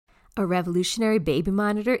A revolutionary baby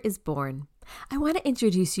monitor is born. I want to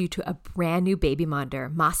introduce you to a brand new baby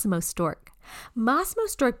monitor, Masimo Stork. Masimo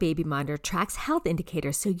Stork Baby Monitor tracks health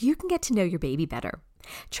indicators so you can get to know your baby better.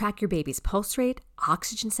 Track your baby's pulse rate,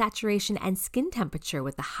 oxygen saturation, and skin temperature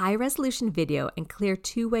with the high-resolution video and clear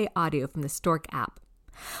two-way audio from the Stork app.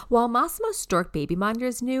 While Masimo Stork Baby Monitor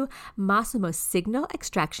is new, Masimo's signal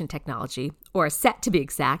extraction technology, or SET to be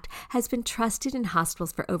exact, has been trusted in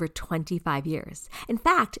hospitals for over 25 years. In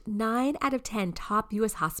fact, 9 out of 10 top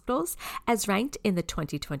U.S. hospitals, as ranked in the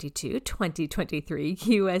 2022-2023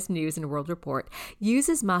 U.S. News and World Report,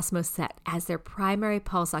 uses Masimo SET as their primary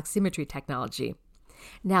pulse oximetry technology.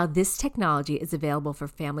 Now, this technology is available for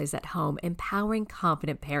families at home, empowering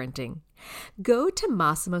confident parenting. Go to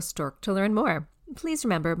Masimo Stork to learn more. Please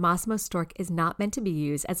remember, Masimo Stork is not meant to be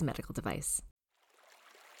used as a medical device.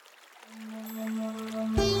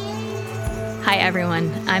 Hi,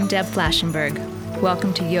 everyone. I'm Deb Flashenberg.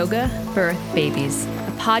 Welcome to Yoga, Birth, Babies,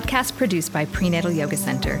 a podcast produced by Prenatal Yoga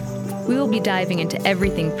Center. We will be diving into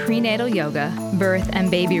everything prenatal yoga, birth,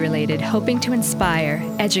 and baby-related, hoping to inspire,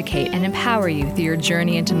 educate, and empower you through your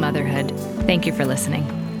journey into motherhood. Thank you for listening.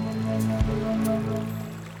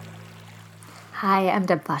 Hi, I'm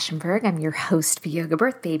Deb Flashenberg. I'm your host for Yoga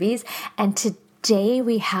Birth Babies, and today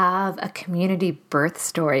we have a community birth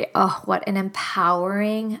story. Oh, what an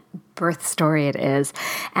empowering birth story it is.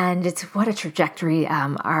 And it's what a trajectory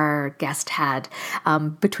our guest had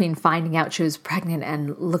between finding out she was pregnant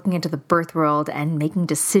and looking into the birth world and making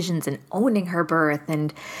decisions and owning her birth.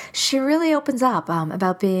 And she really opens up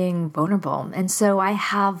about being vulnerable. And so I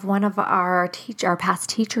have one of our past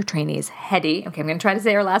teacher trainees, Hedy. Okay, I'm going to try to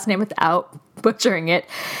say her last name without butchering it.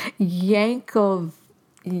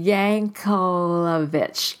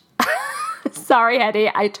 Yankolovich. Sorry,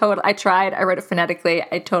 Hedy. I tried. I wrote it phonetically.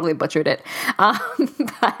 I totally butchered it,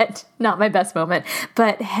 but not my best moment.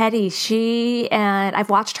 But Hedy, I've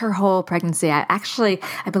watched her whole pregnancy. I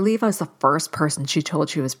believe I was the first person she told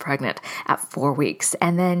she was pregnant at 4 weeks.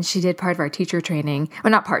 And then she did part of our teacher training. Well,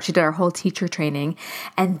 not part. She did our whole teacher training.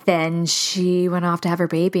 And then she went off to have her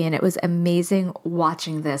baby. And it was amazing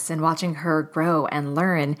watching this and watching her grow and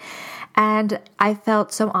learn. And I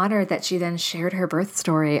felt so honored that she then shared her birth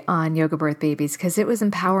story on Yoga Birth Babies because it was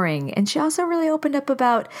empowering. And she also really opened up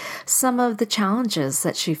about some of the challenges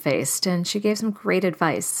that she faced, and she gave some great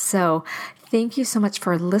advice. So thank you so much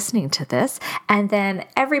for listening to this. And then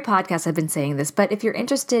every podcast I've been saying this, but if you're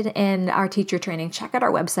interested in our teacher training, check out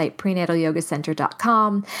our website,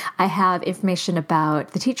 prenatalYogaCenter.com. I have information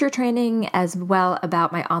about the teacher training as well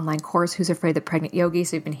about my online course, Who's Afraid of the Pregnant Yogi.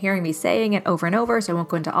 So you've been hearing me saying it over and over, so I won't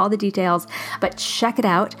go into all the details, but check it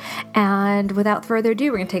out. And without further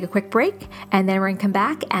ado, we're going to take a quick break, and then we're going to come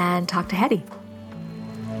back and talk to Hedy.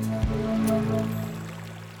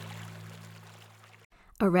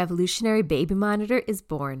 A revolutionary baby monitor is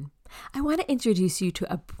born. I want to introduce you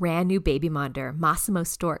to a brand new baby monitor, Masimo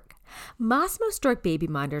Stork. Masimo Stork Baby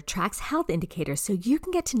Monitor tracks health indicators so you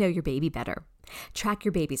can get to know your baby better. Track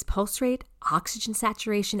your baby's pulse rate, oxygen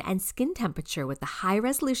saturation, and skin temperature with the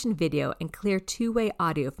high-resolution video and clear two-way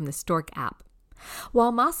audio from the Stork app.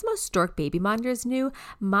 While Masimo Stork Baby Monitor is new,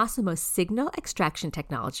 Masimo's signal extraction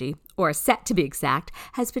technology, or SET to be exact,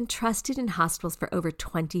 has been trusted in hospitals for over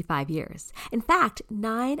 25 years. In fact,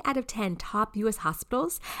 9 out of 10 top U.S.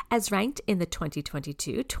 hospitals, as ranked in the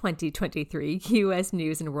 2022-2023 U.S.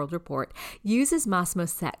 News and World Report, uses Masimo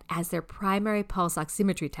SET as their primary pulse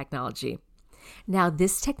oximetry technology. Now,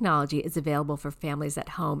 this technology is available for families at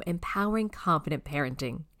home, empowering confident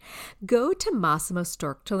parenting. Go to Masimo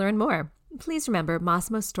Stork to learn more. Please remember,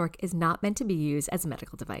 Masimo Stork is not meant to be used as a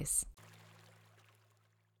medical device.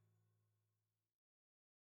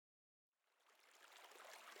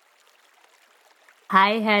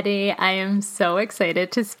 Hi, Hedy. I am so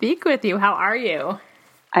excited to speak with you. How are you?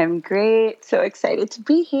 I'm great. So excited to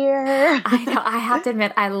be here. I know. I have to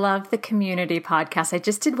admit, I love the community podcast. I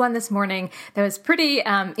just did one this morning that was pretty,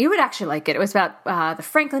 you would actually like it. It was about the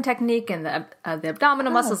Franklin technique and the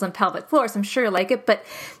abdominal muscles and pelvic floors. I'm sure you like it, but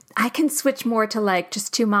I can switch more to like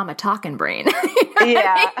just two mama talking brain.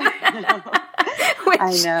 Yeah. I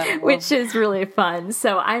know. Which is really fun.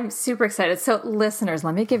 So I'm super excited. So listeners,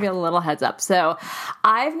 let me give you a little heads up. So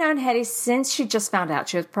I've known Hedy since she just found out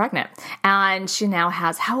she was pregnant. And she now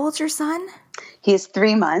has, how old's your son? He is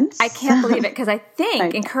 3 months. I can't believe it because I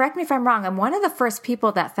think, and correct me if I'm wrong, I'm one of the first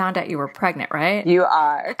people that found out you were pregnant, right? You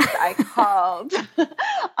are. I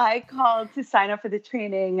called to sign up for the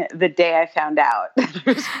training the day I found out that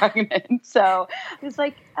I was pregnant. So I was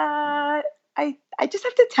like, I just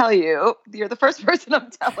have to tell you, you're the first person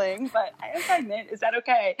I'm telling, but I am pregnant. Is that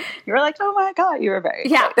okay? You were like, oh my God, you were very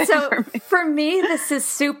excited. So for me, this is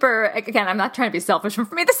super, again, I'm not trying to be selfish, but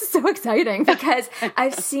for me, this is so exciting because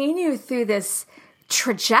I've seen you through this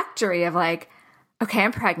trajectory of like, okay,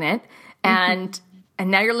 I'm pregnant and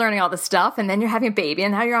now you're learning all this stuff and then you're having a baby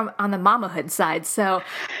and now you're on the mamahood side. So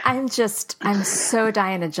I'm so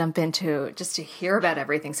dying to jump into just to hear about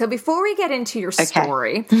everything. So before we get into your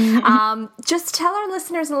story, just tell our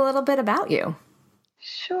listeners a little bit about you.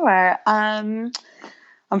 Sure. I'm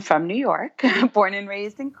from New York, born and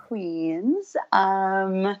raised in Queens.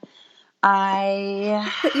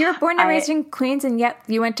 But you were born and raised in Queens, and yet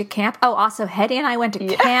you went to camp. Oh, also, Hetty and I went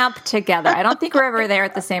to camp together. I don't think we were ever there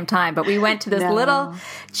at the same time, but we went to this little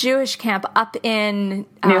Jewish camp up in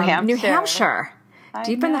New Hampshire.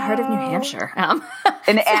 Deep in the heart of New Hampshire.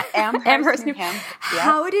 In Amherst, New Hampshire.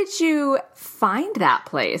 How did you find that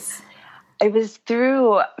place? It was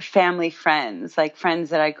through family friends, like friends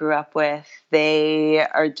that I grew up with. They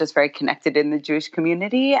are just very connected in the Jewish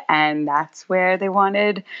community, and that's where they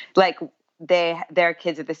wanted, like, their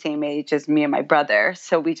kids are the same age as me and my brother,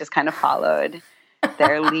 so we just kind of followed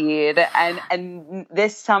their lead. And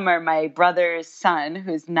this summer, my brother's son,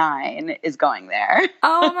 who's 9, is going there.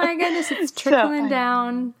 Oh my goodness, it's trickling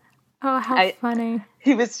down. Oh, how funny.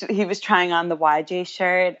 He was trying on the YJ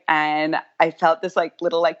shirt, and I felt this like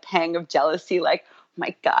little like pang of jealousy, like, oh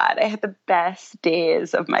my God, I had the best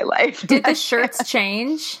days of my life. Did the shirts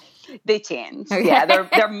change? They changed. Okay. Yeah,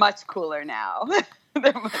 they're much cooler now.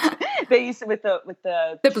 They used to with the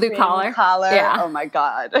blue collar. Yeah. Oh my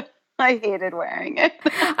God. I hated wearing it.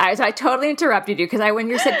 All right, so I totally interrupted you because when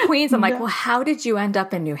you said Queens, I'm like, well, how did you end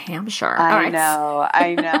up in New Hampshire? I know.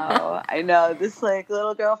 This like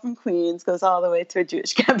little girl from Queens goes all the way to a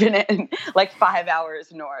Jewish cabinet, like 5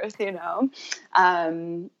 hours north, you know.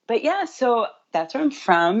 But yeah, so that's where I'm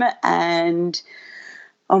from, and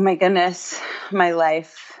oh my goodness, my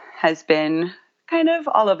life has been kind of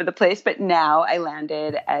all over the place. But now I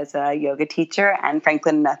landed as a yoga teacher and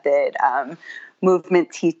Franklin Method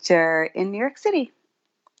movement teacher in New York City.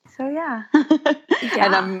 So yeah.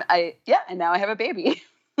 And and now I have a baby.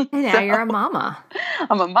 And now you're a mama.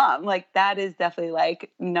 I'm a mom. Like that is definitely like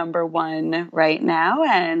number one right now.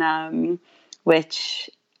 And which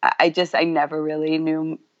I never really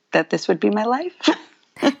knew that this would be my life.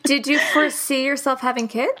 Did you foresee yourself having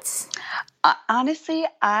kids? Honestly,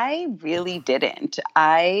 I really didn't.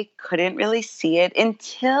 I couldn't really see it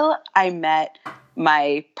until I met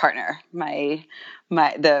my partner,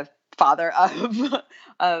 the father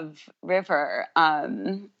of River.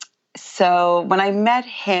 So when I met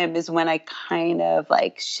him is when I kind of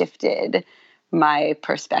like shifted my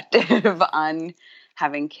perspective on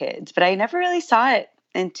having kids, but I never really saw it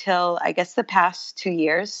until I guess the past 2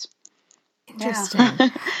 years. Interesting. Yeah.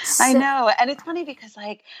 I know. And it's funny because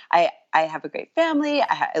like I have a great family.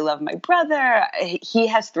 I love my brother. He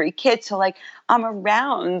has 3 kids. So like I'm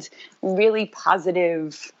around really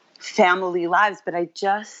positive family lives, but I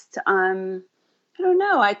just, I don't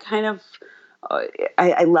know. I kind of,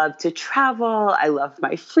 I love to travel. I love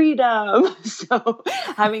my freedom. So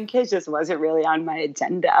having kids just wasn't really on my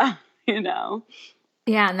agenda, you know?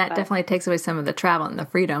 Yeah. And that definitely takes away some of the travel and the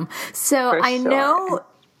freedom. So I know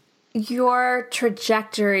your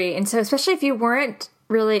trajectory. And so especially if you weren't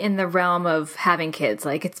really in the realm of having kids,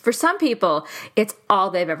 like it's for some people, it's all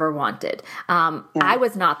they've ever wanted. I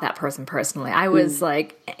was not that person personally. I was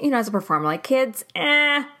like, you know, as a performer, like kids,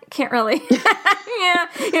 can't really, yeah,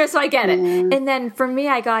 you know, so I get it. And then for me,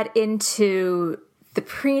 I got into the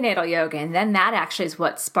prenatal yoga, and then that actually is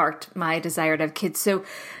what sparked my desire to have kids. So,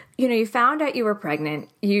 you know, you found out you were pregnant.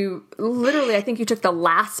 You literally, I think you took the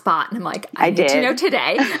last spot, and I'm like, I need to know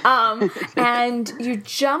today. And you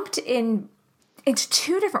jumped into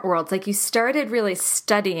 2 different worlds. Like you started really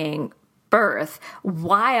studying birth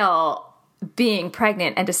while being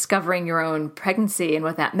pregnant and discovering your own pregnancy and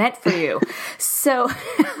what that meant for you. So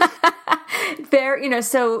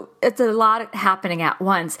so it's a lot happening at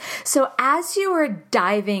once. So as you were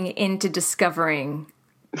diving into discovering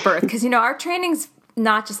birth, because, you know, our training's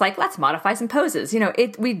not just like, let's modify some poses. You know,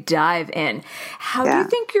 we dive in. How do you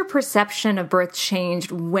think your perception of birth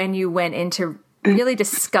changed when you went into really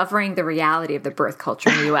discovering the reality of the birth culture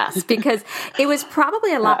in the U.S.? Because it was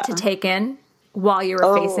probably a lot to take in while you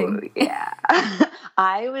were facing. Yeah.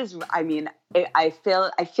 I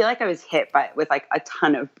feel like I was hit with like a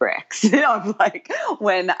ton of bricks of like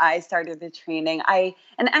when I started the training. I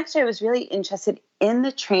was really interested in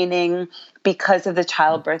the training because of the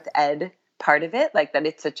childbirth ed part of it, like that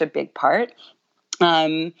it's such a big part.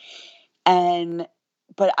 But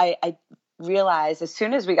I realized as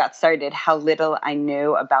soon as we got started how little I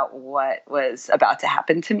knew about what was about to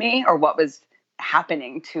happen to me or what was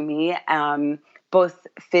happening to me, both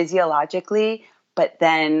physiologically, but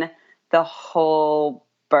then the whole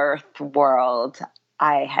birth world.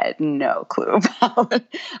 I had no clue about.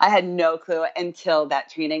 I had no clue until that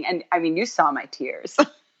training. And I mean, you saw my tears.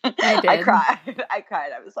 I did. I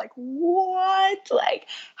cried. I was like, what? Like,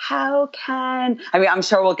 how can, I mean, I'm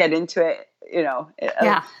sure we'll get into it,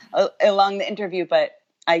 along the interview, but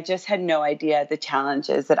I just had no idea the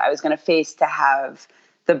challenges that I was going to face to have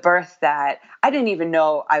the birth that I didn't even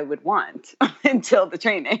know I would want until the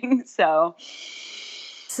training. So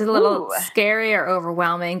it's a little scary or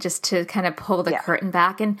overwhelming just to kind of pull the curtain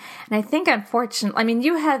back. And I think, unfortunately, I mean,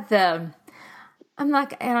 you had I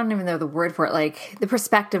don't even know the word for it, like the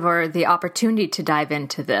perspective or the opportunity to dive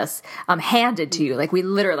into this handed to you. Like we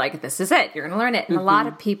literally, like, this is it. You're going to learn it. And a lot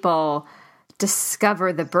of people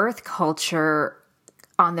discover the birth culture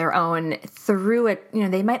on their own through it. You know,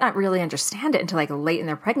 they might not really understand it until like late in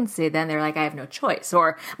their pregnancy. Then they're like, I have no choice,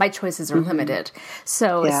 or my choices are limited.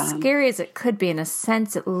 So as scary as it could be, in a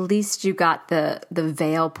sense, at least you got the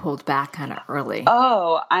veil pulled back kind of early.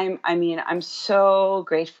 Oh, I'm so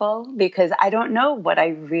grateful, because I don't know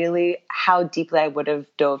how deeply I would have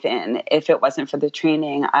dove in if it wasn't for the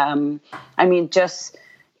training. Just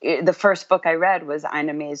the first book I read was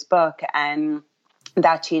Ina May's book, and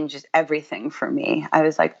that changes everything for me. I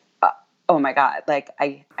was like, oh my God, like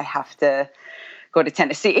I have to go to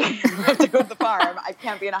Tennessee. I have to go to the farm. I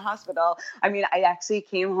can't be in a hospital. I mean, I actually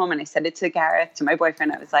came home and I said it to Gareth, to my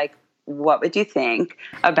boyfriend. I was like, what would you think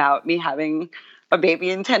about me having a baby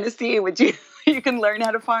in Tennessee? You can learn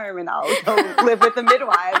how to farm and I'll go live with the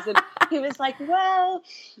midwives. And he was like, well,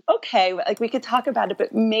 okay, like we could talk about it,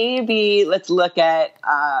 but maybe let's look at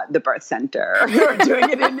the birth center or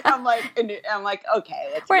doing it in. I'm like,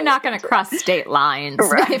 okay, we're not going to cross state lines.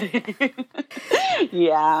 Right.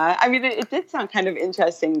 Yeah. I mean, it did sound kind of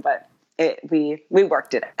interesting, but we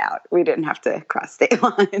worked it out. We didn't have to cross state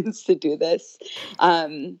lines to do this.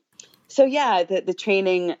 So yeah, the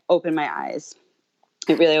training opened my eyes.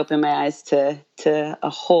 It really opened my eyes to a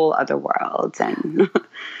whole other world. And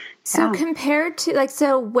so compared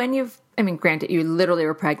to when granted you literally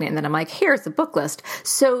were pregnant and then I'm like, here's the book list.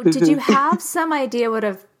 So did you have some idea what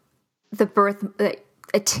the birth,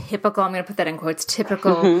 a typical, I'm going to put that in quotes,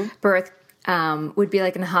 typical birth would be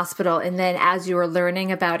like in a hospital? And then as you were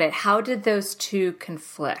learning about it, how did those two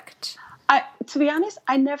conflict? To be honest,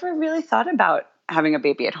 I never really thought about having a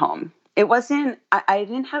baby at home. It wasn't, I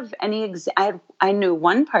didn't have any, I knew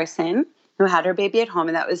one person who had her baby at home,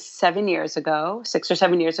 and that was 6 or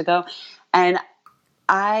 7 years ago. And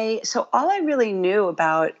so all I really knew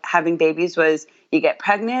about having babies was you get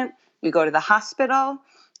pregnant, you go to the hospital,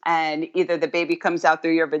 and either the baby comes out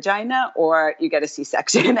through your vagina or you get a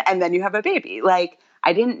C-section and then you have a baby. Like,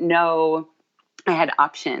 I didn't know I had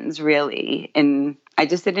options really. And I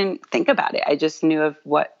just didn't think about it. I just knew of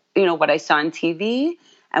what I saw on TV.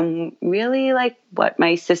 And really like what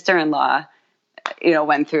my sister-in-law,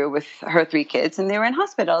 went through with her 3 kids, and they were in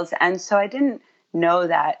hospitals. And so I didn't know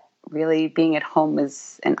that really being at home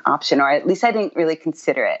was an option, or at least I didn't really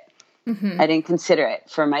consider it. I didn't consider it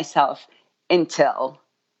for myself until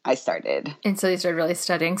I started. Until you started really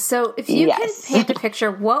studying. So if you can paint a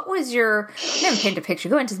picture, what was paint a picture,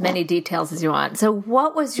 go into as many details as you want. So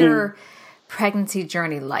what was your pregnancy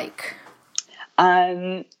journey like?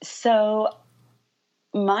 So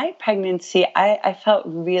my pregnancy, I felt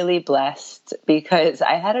really blessed because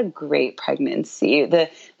I had a great pregnancy. The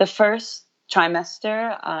first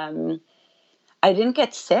trimester, I didn't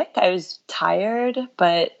get sick. I was tired,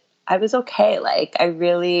 but I was okay. Like,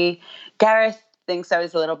 Gareth thinks I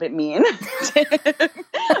was a little bit mean,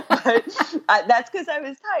 but that's because I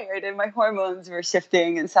was tired and my hormones were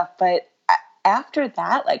shifting and stuff. But after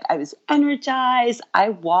that, like, I was energized. I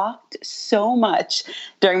walked so much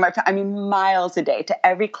during miles a day. To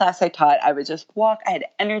every class I taught, I would just walk. I had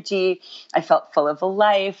energy. I felt full of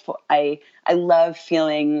life. I love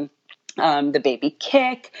feeling the baby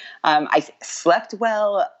kick. I slept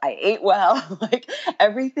well. I ate well. Like,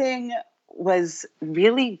 everything was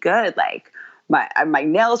really good. Like, my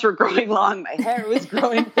nails were growing long. My hair was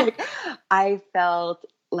growing thick. I felt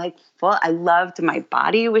like full. I loved my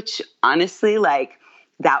body, which honestly, like,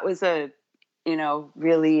 that was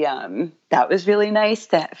really, that was really nice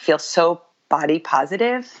to feel so body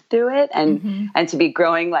positive through it and to be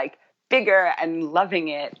growing like bigger and loving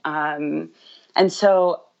it. And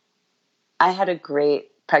so I had a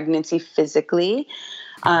great pregnancy physically,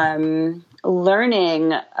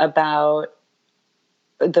 learning about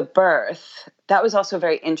the birth, that was also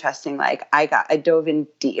very interesting. Like I dove in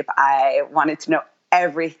deep. I wanted to know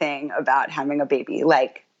everything about having a baby,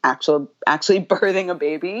 like actually birthing a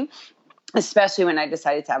baby, especially when I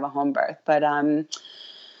decided to have a home birth. But, and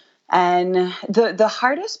the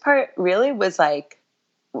hardest part really was like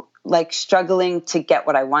struggling to get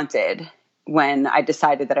what I wanted when I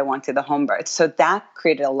decided that I wanted the home birth. So that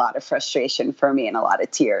created a lot of frustration for me and a lot of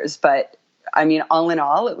tears. But I mean, all in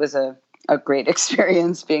all, it was a great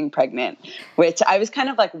experience being pregnant, which I was kind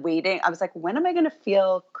of like waiting. I was like, when am I going to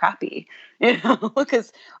feel crappy? You know,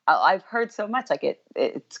 because I've heard so much like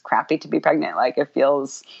it's crappy to be pregnant. Like it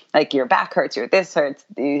feels like your back hurts, your this hurts,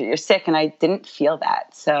 you're sick. And I didn't feel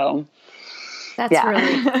that. So that's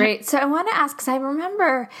really great. So I want to ask, because I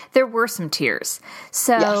remember there were some tears.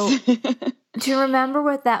 So yes. do you remember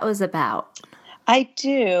what that was about? I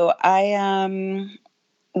do.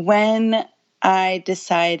 When I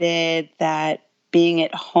decided that being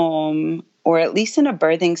at home, or at least in a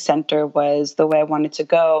birthing center, was the way I wanted to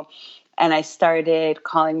go, and I started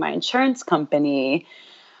calling my insurance company,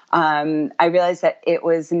 I realized that it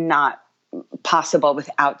was not possible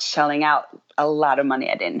without shelling out a lot of money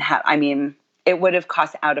I didn't have. I mean, it would have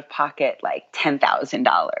cost out of pocket like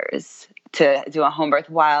 $10,000 to do a home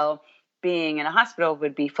birth, while being in a hospital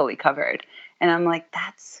would be fully covered. And I'm like,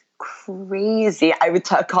 that's crazy. I would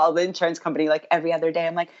call the insurance company like every other day.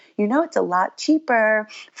 I'm like, it's a lot cheaper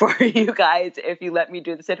for you guys if you let me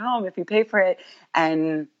do this at home, if you pay for it.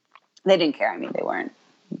 And they didn't care. I mean, they weren't,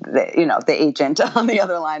 the agent on the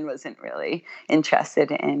other line wasn't really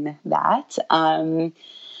interested in that.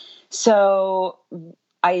 So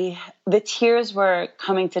the tears were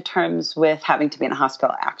coming to terms with having to be in a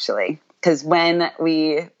hospital, actually. Because when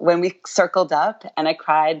we circled up and I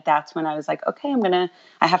cried, that's when I was like, okay,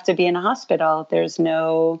 I have to be in a hospital. There's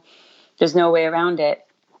no way around it.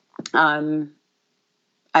 I'm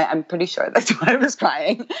pretty sure that's why I was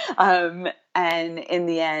crying. And in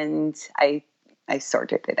the end, I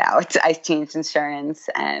sorted it out. I changed insurance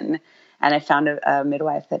and I found a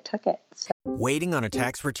midwife that took it. So. Waiting on a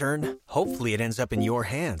tax return? Hopefully it ends up in your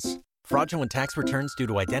hands. Fraudulent tax returns due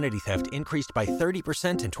to identity theft increased by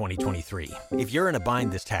 30% in 2023. If you're in a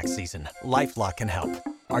bind this tax season, LifeLock can help.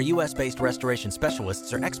 Our U.S.-based restoration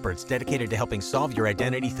specialists are experts dedicated to helping solve your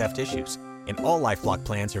identity theft issues. And all LifeLock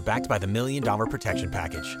plans are backed by the $1 Million Protection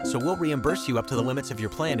Package. So we'll reimburse you up to the limits of your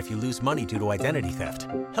plan if you lose money due to identity theft.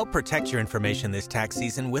 Help protect your information this tax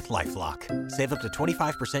season with LifeLock. Save up to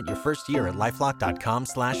 25% your first year at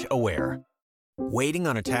LifeLock.com/aware. Waiting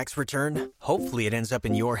on a tax return? Hopefully it ends up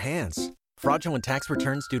in your hands. Fraudulent tax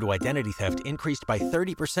returns due to identity theft increased by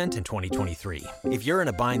 30% in 2023. If you're in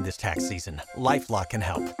a bind this tax season, LifeLock can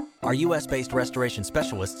help. Our U.S.-based restoration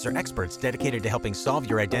specialists are experts dedicated to helping solve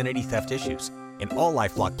your identity theft issues. And all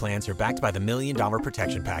LifeLock plans are backed by the $1 Million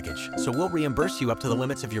Protection Package. So we'll reimburse you up to the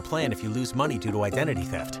limits of your plan if you lose money due to identity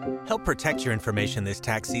theft. Help protect your information this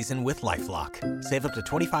tax season with LifeLock. Save up to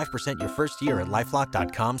 25% your first year at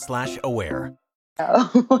LifeLock.com/aware.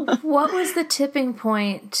 What was the tipping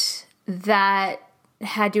point that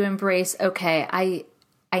had you embrace, okay, I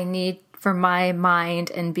need, for my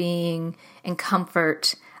mind and being and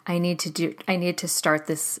comfort, I need to start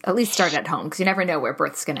this, at least start at home, because you never know where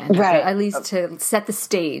birth's going to end up, at least to set the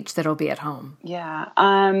stage that'll be at home. Yeah.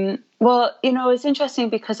 Well, it's interesting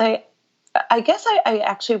because I guess I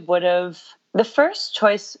actually would have, the first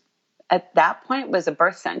choice at that point was a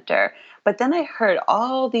birth center. But then I heard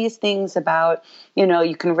all these things about,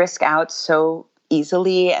 you can risk out so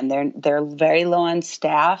easily and they're very low on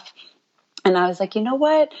staff. And I was like, you know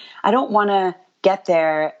what? I don't want to get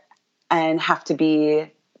there and have to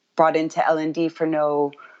be brought into L&D for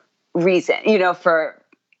no reason, for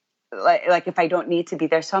like if I don't need to be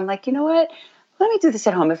there. So I'm like, you know what? Let me do this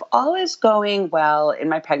at home. If all is going well in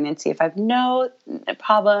my pregnancy, if I have no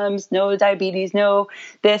problems, no diabetes, no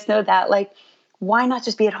this, no that, like, why not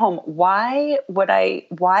just be at home? Why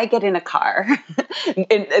get in a car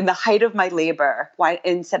in the height of my labor? Why,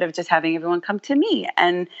 instead of just having everyone come to me?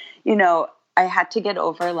 And, I had to get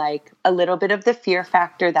over like a little bit of the fear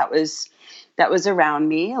factor that was around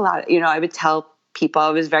me. A lot, I would tell people, I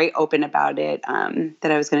was very open about it,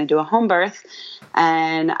 that I was going to do a home birth,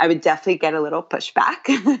 and I would definitely get a little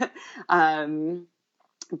pushback.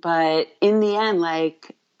 But in the end,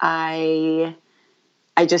 like I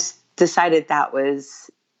just decided that was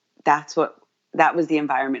the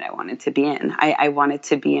environment I wanted to be in. I wanted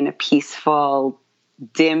to be in a peaceful,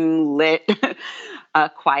 dim lit,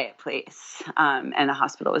 quiet place. And a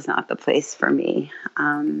hospital was not the place for me.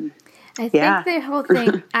 I think the whole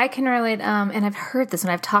thing, I can relate, and I've heard this,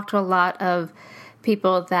 and I've talked to a lot of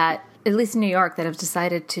people that at least in New York, that have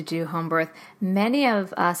decided to do home birth. Many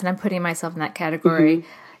of us, and I'm putting myself in that category,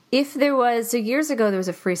 if there was, so years ago, there was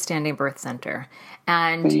a freestanding birth center,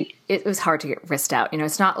 and it was hard to get wrist out.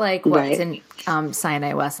 It's not like what's in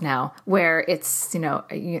Sinai West now, where it's,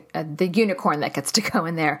 the unicorn that gets to go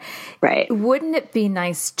in there. Right. Wouldn't it be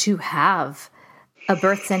nice to have a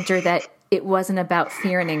birth center that it wasn't about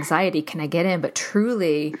fear and anxiety, can I get in, but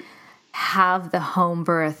truly have the home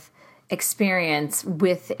birth experience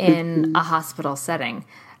within a hospital setting?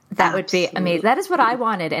 That would be amazing. That is what I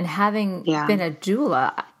wanted. And having been a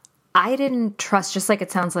doula, I didn't trust, just like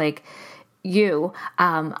it sounds like you,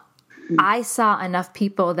 I saw enough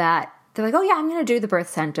people that they're like, oh yeah, I'm going to do the birth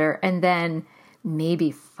center. And then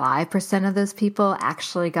maybe 5% of those people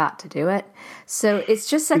actually got to do it. So it's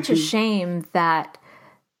just such a shame that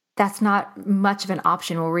that's not much of an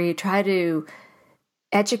option, where we try to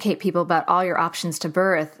educate people about all your options to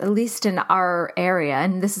birth, at least in our area.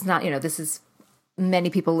 And this is not, this is, many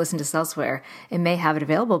people listen to this elsewhere and may have it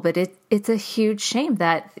available, but it's a huge shame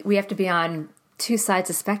that we have to be on two sides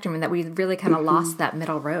of the spectrum and that we really kind of lost that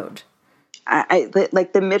middle road. I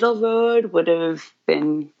like the middle road would have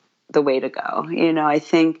been the way to go. I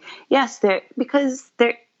think, yes, because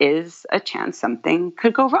there is a chance something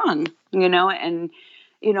could go wrong, and,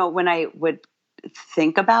 when I would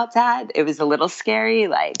think about that, it was a little scary.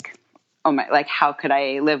 Like, oh my, like, how could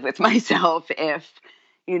I live with myself if,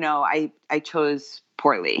 I chose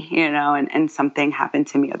poorly, and something happened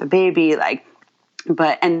to me or the baby,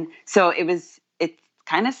 so it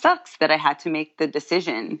kind of sucks that I had to make the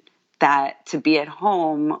decision that to be at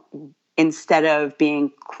home instead of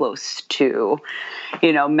being close to,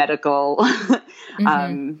 medical,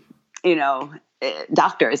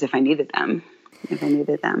 doctors if I needed them.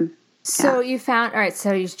 So you found, all right,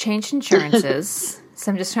 so you changed insurances.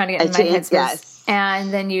 So I'm just trying to get in my headspace. Yes.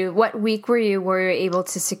 And then what week were you able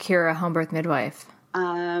to secure a home birth midwife?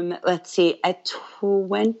 Let's see, at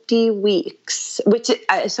 20 weeks,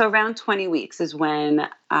 so around 20 weeks is when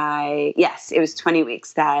it was 20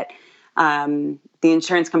 weeks that the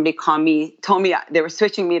insurance company told me they were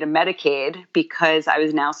switching me to Medicaid because I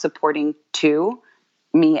was now supporting two,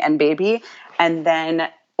 me and baby. And then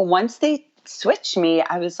once they switched me,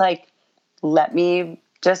 I was like, let me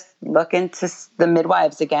just look into the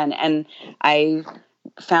midwives again. And I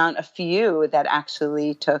found a few that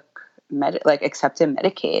actually took accepted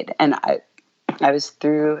Medicaid. And I was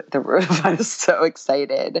through the roof. I was so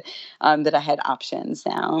excited that I had options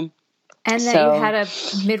now. And that you had a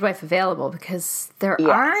midwife available, because there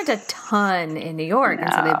aren't a ton in New York. No.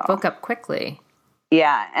 And so they book up quickly.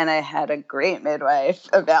 Yeah. And I had a great midwife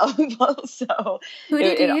available. So who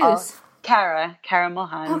did you use? Kara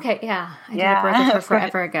Mohan. Okay, yeah. I did a birth with her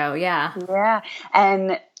forever ago, yeah. Yeah.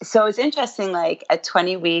 And so it's interesting, like at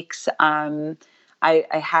 20 weeks, I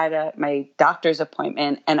had my doctor's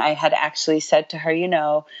appointment, and I had actually said to her,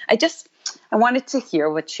 I wanted to hear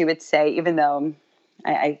what she would say, even though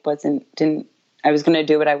I was going to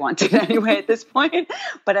do what I wanted anyway at this point.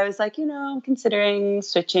 But I was like, I'm considering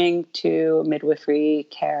switching to midwifery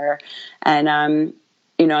care, and, I'm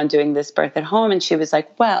doing this birth at home. And she was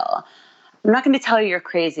like, well, I'm not going to tell you you're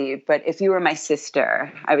crazy, but if you were my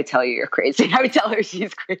sister, I would tell you you're crazy. I would tell her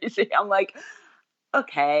she's crazy. I'm like,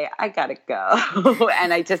 okay, I gotta go.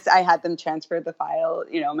 And I had them transfer the file,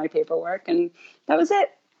 my paperwork, and that was it.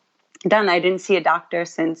 Done. I didn't see a doctor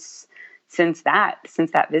since that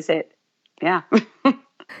visit. Yeah.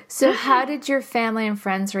 So how did your family and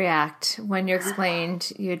friends react when you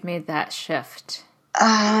explained you had made that shift?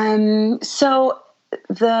 So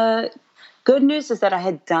the good news is that I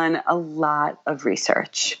had done a lot of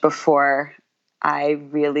research before I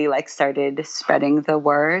really started spreading the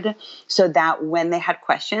word, so that when they had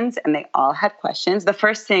questions, and they all had questions, the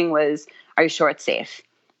first thing was, are you sure it's safe?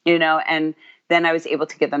 And then I was able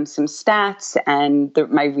to give them some stats and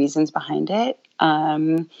my reasons behind it.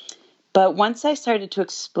 But once I started to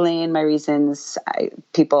explain my reasons,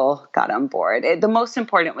 people got on board. The most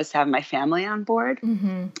important was to have my family on board.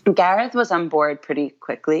 Mm-hmm. Gareth was on board pretty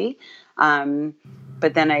quickly.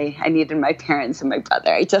 But then I needed my parents and my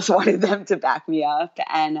brother. I just wanted them to back me up.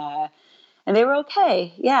 And they were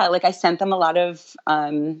okay. Yeah. I sent them a lot of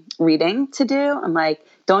reading to do. I'm like,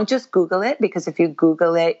 don't just Google it, because if you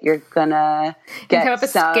Google it, you're gonna get come up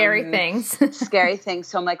with scary things. Scary things.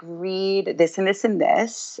 So I'm like, read this and this and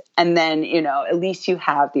this. And then, at least you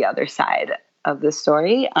have the other side of the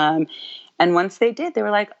story. And once they did, they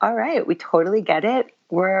were like, all right, we totally get it.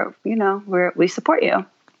 We support you.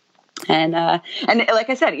 And like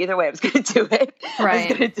I said, either way, I was going to do it. Right.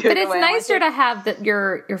 But it's nicer to have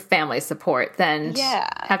your family support than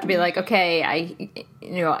have to be like, okay,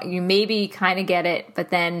 you maybe kind of get it, but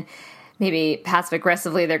then maybe passive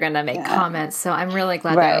aggressively they're going to make comments. So I'm really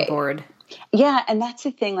glad they're on board. Yeah. And that's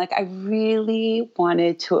the thing. Like, I really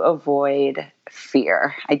wanted to avoid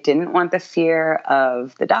fear. I didn't want the fear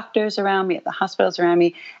of the doctors around me, at the hospitals around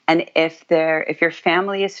me. And if your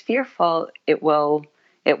family is fearful, it will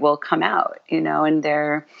come out, and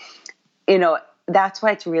that's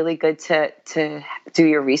why it's really good to do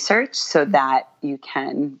your research so that you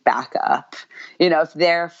can back up. If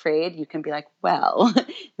they're afraid, you can be like, well,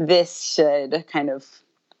 this should kind of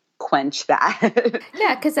quench that.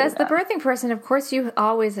 Yeah, because as the birthing person, of course, you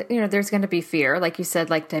always, there's going to be fear, like you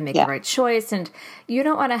said, like to make the right choice. And you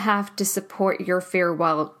don't want to have to support your fear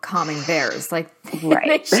while calming theirs. Like,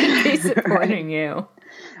 they should be supporting you.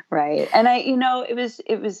 Right. And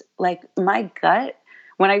it was like my gut,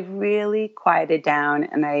 when I really quieted down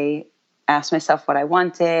and I asked myself what I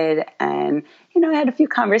wanted, and, I had a few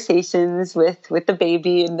conversations with the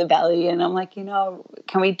baby in the belly, and I'm like,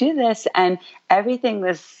 can we do this? And everything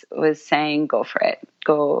was saying, go for it.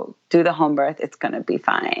 Go do the home birth. It's going to be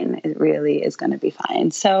fine. It really is going to be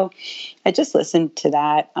fine. So I just listened to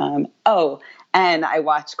that. And I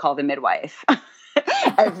watched Call the Midwife.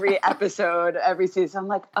 Every episode, every season. I'm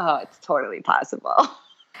like, oh, it's totally possible.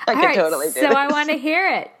 I could totally do so this. I want to hear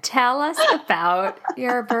it. Tell us about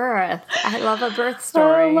your birth. I love a birth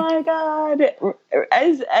story. Oh my God.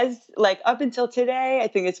 As like up until today, I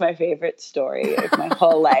think it's my favorite story of my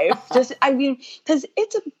whole life. Because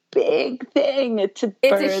it's a big thing to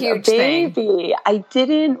birth a huge baby. thing. I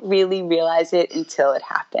didn't really realize it until it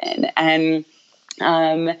happened. And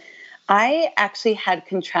I actually had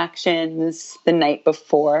contractions the night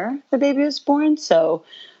before the baby was born. So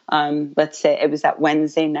let's say it was that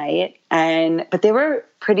Wednesday night, but they were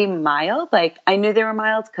pretty mild. Like, I knew they were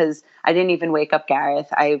mild because I didn't even wake up Gareth.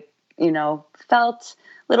 I, felt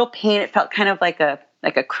a little pain. It felt kind of like a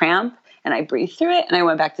cramp, and I breathed through it and I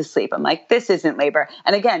went back to sleep. I'm like, this isn't labor.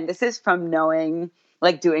 And again, this is from knowing,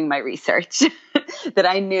 like, doing my research that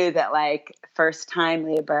I knew that, like, first time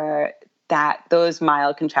labor, that those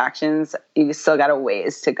mild contractions, you still got a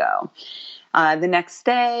ways to go. The next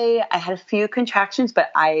day, I had a few contractions,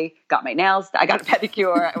 but I got my nails. I got a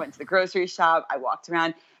pedicure. I went to the grocery shop. I walked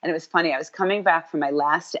around, and it was funny. I was coming back from my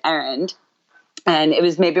last errand, and it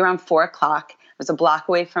was maybe around 4:00. It was a block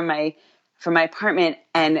away from my apartment,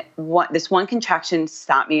 and this one contraction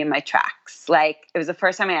stopped me in my tracks. Like, it was the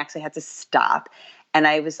first time I actually had to stop, and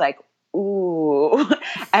I was like, ooh.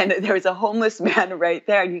 And there was a homeless man right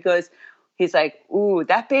there, and he's like, ooh,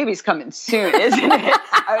 that baby's coming soon, isn't it?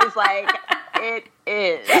 I was like, it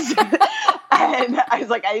is. And I was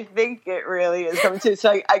like, I think it really is coming soon.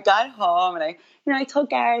 So I got home, and I told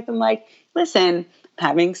Gareth, I'm like, listen, I'm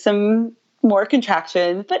having some more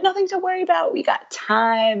contractions, but nothing to worry about. We got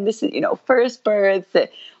time. This is, first birth.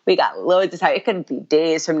 We got loads of time. It could be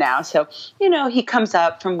days from now. So, he comes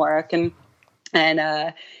up from work and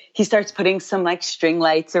he starts putting some, like, string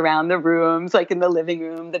lights around the rooms, like in the living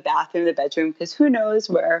room, the bathroom, the bedroom, because who knows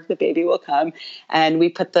where the baby will come. And we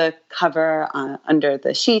put the cover under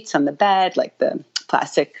the sheets on the bed, like the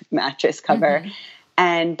plastic mattress cover. Mm-hmm.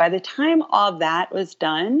 And by the time all that was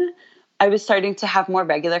done, I was starting to have more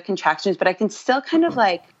regular contractions, but I can still kind of,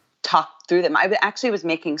 like, talk through them. I actually was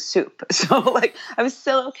making soup. So, like, I was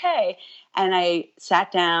still okay. And I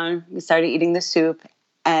sat down, we started eating the soup,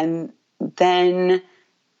 and then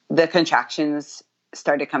the contractions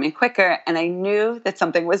started coming quicker, and I knew that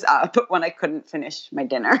something was up when I couldn't finish my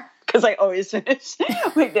dinner, because I always finish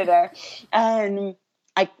my dinner. And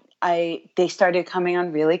they started coming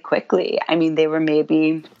on really quickly. I mean, they were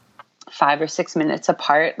maybe 5 or 6 minutes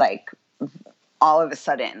apart, like, all of a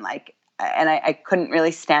sudden, like, and I couldn't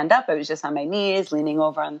really stand up. I was just on my knees, leaning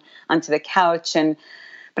over onto the couch,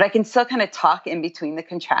 but I can still kind of talk in between the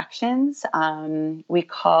contractions. We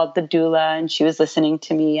called the doula, and she was listening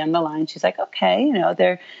to me on the line. She's like, okay,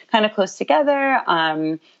 they're kind of close together.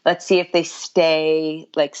 Let's see if they stay,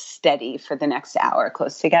 like, steady for the next hour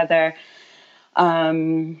close together.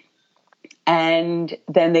 And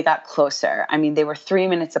then they got closer. I mean, they were 3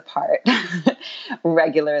 minutes apart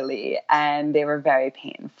regularly, and they were very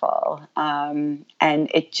painful. And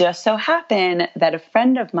it just so happened that a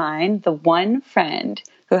friend of mine, the one friend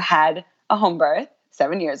who had a home birth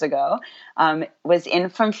 7 years ago, was in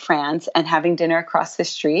from France and having dinner across the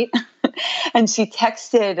street. And she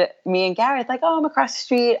texted me and Gareth, like, oh, I'm across the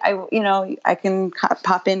street. I can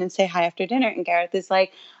pop in and say hi after dinner. And Gareth is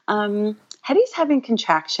like, Hetty's having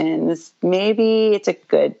contractions. Maybe it's a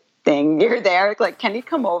good thing. You're there. Like, can you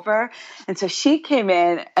come over? And so she came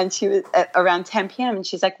in and she was at around 10 p.m. and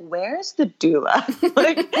she's like, where's the doula?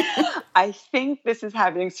 Like, I think this is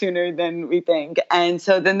happening sooner than we think. And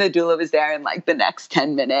so then the doula was there in like the next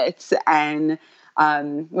 10 minutes. And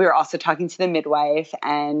we were also talking to the midwife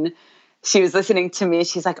and she was listening to me.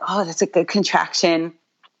 She's like, oh, that's a good contraction.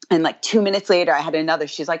 And like 2 minutes later, I had another.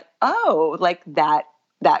 She's like, oh, like that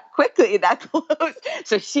quickly, that close.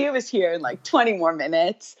 So she was here in like 20 more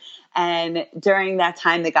minutes. And during that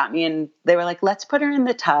time, they got me in, they were like, let's put her in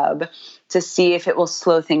the tub to see if it will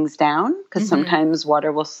slow things down. Because sometimes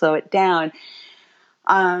water will slow it down.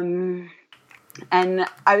 And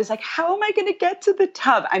I was like, how am I going to get to the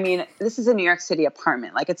tub? I mean, this is a New York City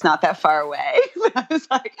apartment. Like, it's not that far away. But I was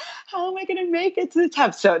like, how am I going to make it to the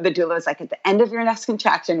tub? So the doula was like, at the end of your next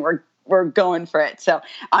contraction, we're going for it. So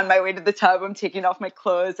on my way to the tub, I'm taking off my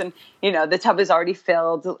clothes and, you know, the tub is already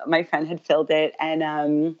filled. My friend had filled it. And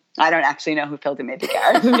I don't actually know who filled it. Maybe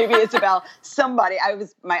Gareth, maybe Isabel, somebody.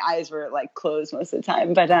 My eyes were like closed most of the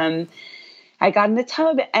time. But I got in the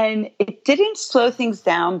tub and it didn't slow things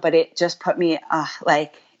down, but it just put me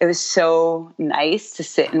like, it was so nice to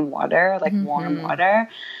sit in water, like warm water.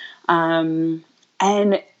 And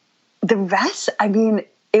the rest, I mean,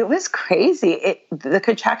 it was crazy. The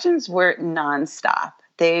contractions were nonstop.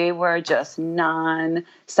 They were just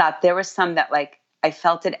nonstop. There were some that like I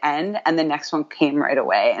felt it end and the next one came right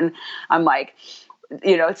away. And I'm like,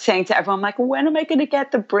 you know, saying to everyone, like, when am I going to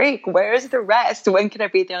get the break? Where's the rest? When can I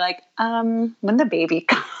be? They're like, when the baby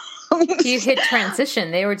comes. You hit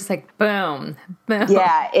transition. They were just like, boom, boom.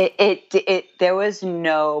 Yeah, there was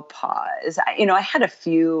no pause. I had a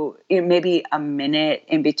few, maybe a minute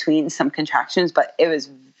in between some contractions, but it was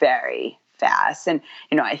very fast. And,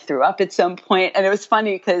 I threw up at some point. And it was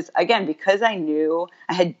funny because I knew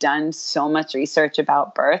I had done so much research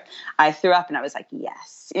about birth, I threw up and I was like,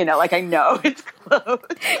 yes. Like I know it's close.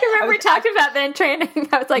 You remember we talked about that in training?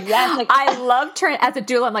 I was like, yes, like I love as a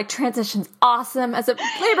doula. I'm like, transition's awesome. As a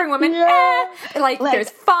laboring woman, like there's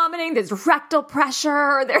vomiting, there's rectal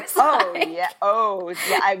pressure, there's yeah.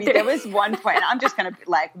 I mean, there was one point. I'm just gonna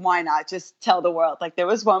like, why not just tell the world? Like, there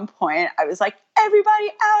was one point I was like,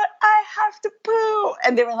 everybody out, I have to poo,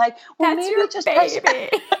 and they were like, well, that's maybe your just baby.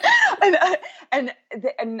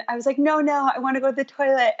 and I was like, no, I want to go to the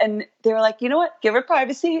toilet, and they were like, you know what? Give her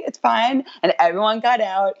privacy. It's fine. And everyone got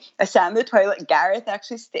out. I sat in the toilet. Gareth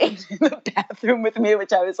actually stayed in the bathroom with me,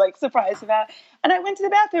 which I was like surprised about. And I went to the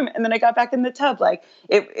bathroom and then I got back in the tub. Like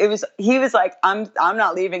he was like, I'm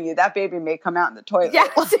not leaving you. That baby may come out in the toilet.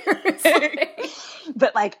 Yeah, seriously.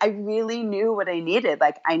 But like, I really knew what I needed.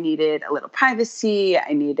 Like I needed a little privacy.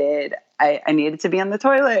 I needed to be on the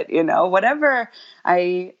toilet, whatever.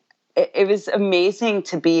 It was amazing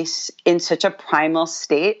to be in such a primal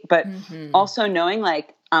state, but also knowing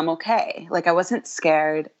like, I'm okay. Like I wasn't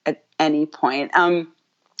scared at any point.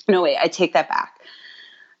 No, wait, I take that back.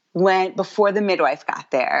 Before the midwife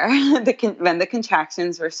got there, when the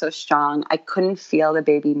contractions were so strong, I couldn't feel the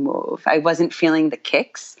baby move. I wasn't feeling the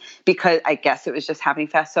kicks because I guess it was just happening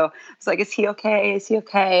fast. So I was like, is he okay? Is he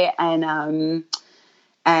okay? And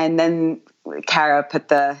then Kara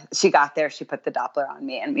she got there, she put the Doppler on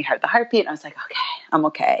me and we heard the heartbeat and I was like, okay, I'm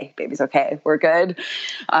okay. Baby's okay. We're good.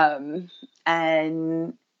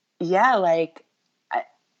 And yeah, like,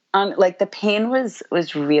 the pain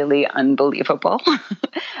was really unbelievable.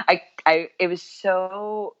 It was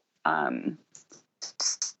so,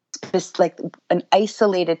 just like an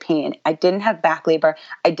isolated pain. I didn't have back labor.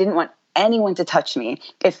 I didn't want anyone to touch me.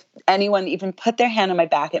 If anyone even put their hand on my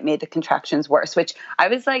back, it made the contractions worse, which I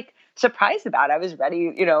was like surprised about. I was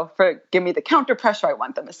ready, give me the counter pressure. I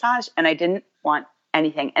want the massage and I didn't want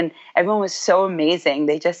anything. And everyone was so amazing.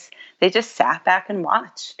 They just sat back and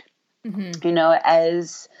watched,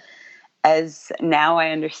 as now I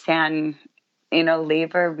understand,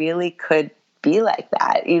 labor really could be like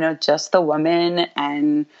that, just the woman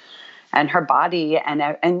and her body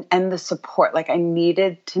and the support. Like I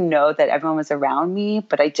needed to know that everyone was around me,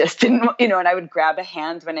 but I just didn't, and I would grab a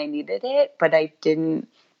hand when I needed it, but I didn't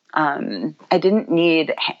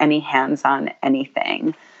need any hands on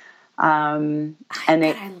anything.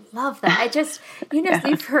 I love that. I just,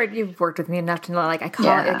 you've worked with me enough to know, like I call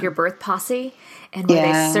it like your birth posse, and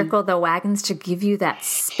where they circle the wagons to give you that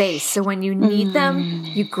space. So when you need them,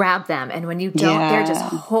 you grab them. And when you don't, they're just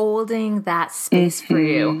holding that space for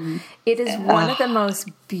you. It is one of the most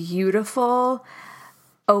beautiful,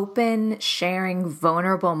 open, sharing,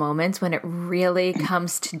 vulnerable moments when it really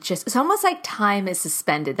comes to it's almost like time is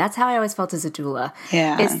suspended. That's how I always felt as a doula.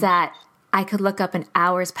 Yeah. Is that I could look up and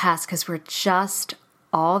hours pass because we're just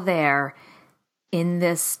all there in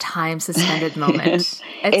this time suspended moment.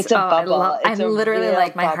 It's a bubble. I'm literally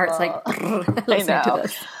like, my heart's like listening to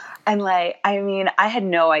this. And like, I mean, I had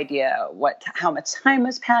no idea how much time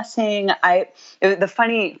was passing. The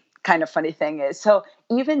funny thing is, so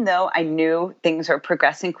even though I knew things were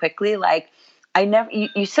progressing quickly, like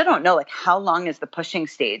you still don't know, like, how long is the pushing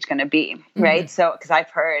stage going to be, right? So, because I've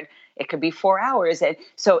heard it could be 4 hours. And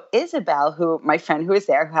so Isabel, my friend who was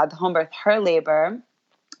there, who had the home birth, her labor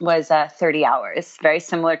was 30 hours, very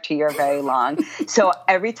similar to your very long. So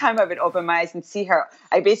every time I would open my eyes and see her,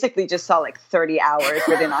 I basically just saw like 30 hours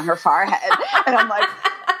written on her forehead. And I'm like,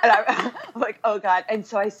 oh God. And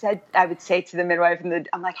so I would say to the midwife,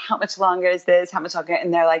 I'm like, how much longer is this? How much longer?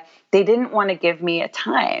 And they're like, they didn't want to give me a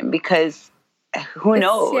time because who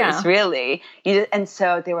knows, really? And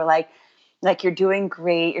so they were like, you're doing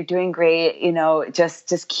great, you know,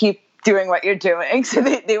 just keep doing what you're doing. So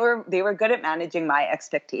they were good at managing my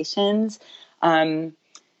expectations.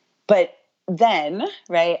 But then,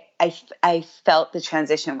 right, I felt the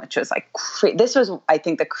transition, which was like, this was, I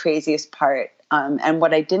think, the craziest part. And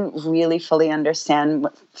what I didn't really fully understand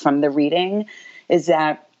from the reading is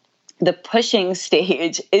that the pushing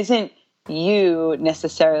stage isn't you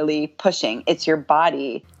necessarily pushing. It's your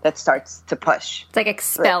body that starts to push. It's like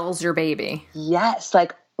expels your baby. Yes.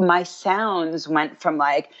 Like, my sounds went from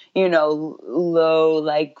like, you know, low,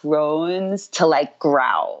 like groans to like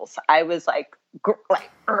growls. I was like,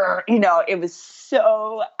 you know, it was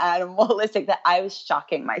so animalistic that I was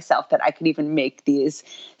shocking myself that I could even make these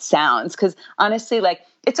sounds. Cause honestly, like,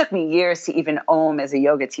 it took me years to even ohm as a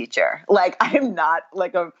yoga teacher. Like, I am not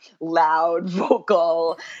like a loud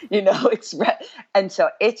vocal, you know, express. And so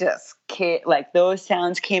it just came, like, those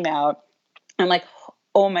sounds came out. I'm like,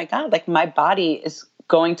 oh my God, like, my body is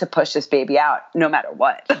going to push this baby out no matter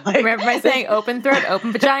what. Like, remember my saying, open throat,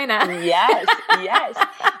 open vagina. Yes.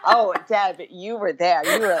 Oh, Deb, you were there.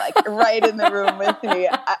 You were like right in the room with me.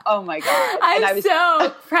 Oh my God. I'm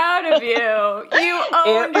so proud of you. You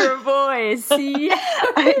owned your voice. Yeah.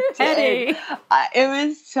 It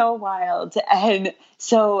was so wild. And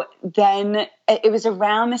so then it was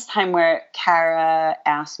around this time where Kara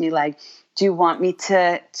asked me, like, do you want me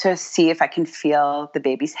to see if I can feel the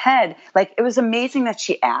baby's head? Like, it was amazing that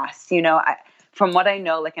she asked, you know, from what I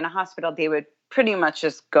know, like in a hospital, they would pretty much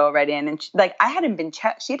just go right in. And like, I hadn't been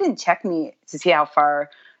checked. She didn't check me to see how far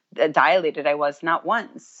dilated I was, not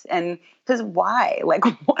once. And because why? Like,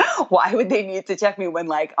 why would they need to check me when,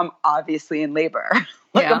 like, I'm obviously in labor?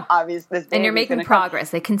 Like, yeah. And you're making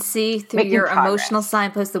progress. They can see through your emotional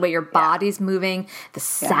signposts, the way your body's moving, the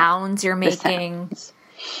sounds you're making.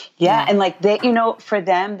 Yeah. And like, they, you know, for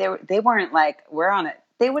them, they weren't like, we're on it.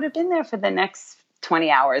 They would have been there for the next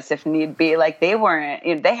 20 hours if need be. Like, they weren't,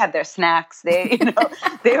 you know, they had their snacks. They, you know,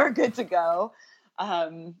 they were good to go.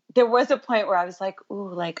 There was a point where I was like,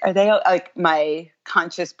 ooh, like, are they, like, my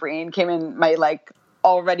conscious brain came in, my like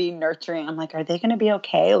already nurturing. I'm like, are they going to be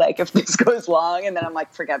okay? Like, if this goes long? And then I'm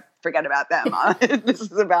like, forget about them. This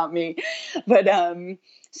is about me. But,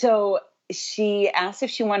 so she asked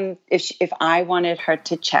if I wanted her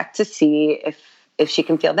to check to see if she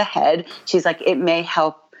can feel the head. She's like, it may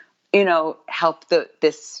help, you know,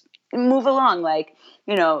 this move along, like,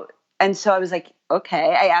 you know. And so I was like,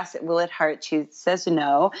 okay. I asked it, will it hurt? She says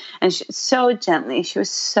no. And she was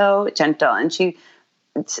so gentle. And she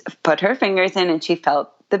put her fingers in and she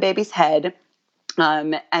felt the baby's head.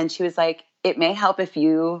 And she was like, it may help if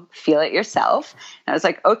you feel it yourself. And I was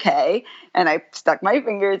like, okay. And I stuck my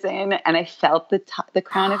fingers in and I felt the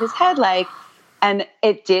crown of his head, like, and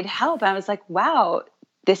it did help. I was like, wow,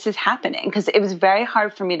 this is happening. Because it was very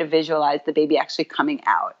hard for me to visualize the baby actually coming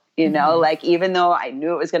out, you know, like, even though I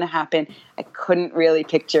knew it was going to happen, I couldn't really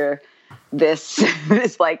picture this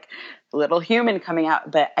like little human coming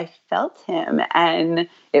out, but I felt him and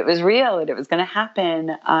it was real and it was going to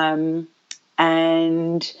happen.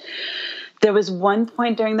 And there was one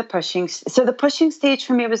point during the pushing. So the pushing stage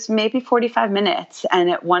for me was maybe 45 minutes. And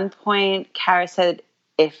at one point, Kara said,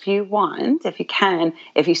 if you can,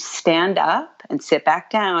 if you stand up and sit back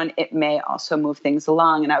down, it may also move things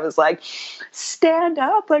along. And I was like, stand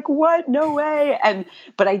up? Like, what? No way.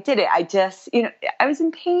 But I did it. I just, you know, I was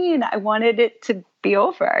in pain. I wanted it to be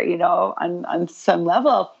over, you know, on some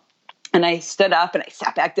level. And I stood up and I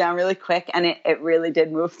sat back down really quick. And it really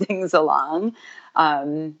did move things along.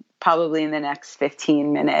 Probably in the next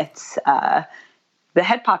 15 minutes, the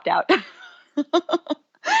head popped out.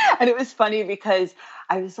 And it was funny because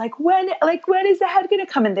I was like, when is the head going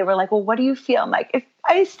to come? And they were like, well, what do you feel? I'm like, if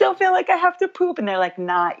I still feel like I have to poop. And they're like,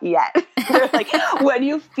 not yet. They're like, when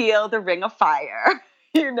you feel the ring of fire,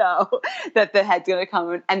 you know, that the head's going to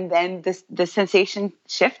come. And then the sensation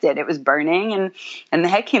shifted. It was burning and the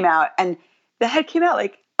head came out, and the head came out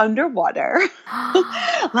like underwater.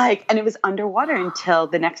 Like, and it was underwater until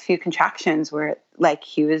the next few contractions where like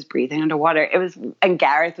he was breathing underwater. It was, and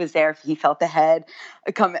Gareth was there. He felt the head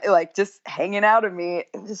come, like just hanging out of me.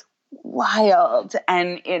 It was wild.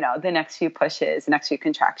 And, you know, the next few pushes, the next few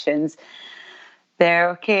contractions,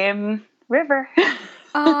 there came River.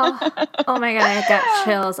 Oh my God, I got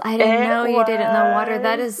chills. I didn't know you did it in the water.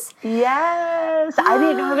 That is... Yes. I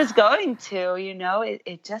didn't know I was going to, you know,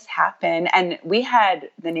 it just happened. And we had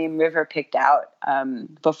the name River picked out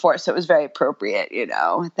before, so it was very appropriate, you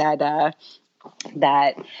know, that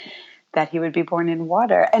he would be born in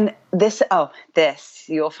water. And this,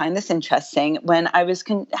 you'll find this interesting. When I was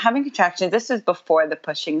having contractions, this is before the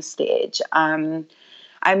pushing stage. I'm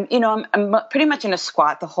pretty much in a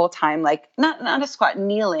squat the whole time, like not a squat,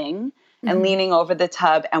 kneeling and leaning over the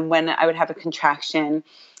tub. And when I would have a contraction,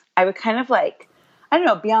 I would kind of like, I don't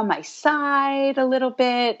know, be on my side a little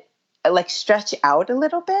bit, like stretch out a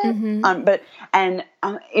little bit. And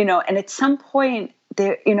at some point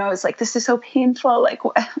there, you know, I was like, this is so painful. Like,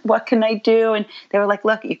 what can I do? And they were like,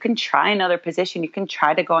 look, you can try another position. You can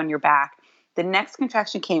try to go on your back. The next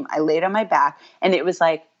contraction came, I laid on my back, and it was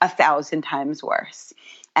like 1,000 times worse.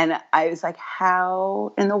 And I was like,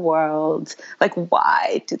 how in the world, like,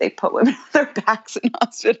 why do they put women on their backs in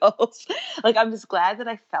hospitals? Like, I'm just glad that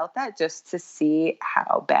I felt that, just to see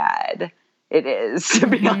how bad it is to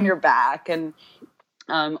be on your back, and,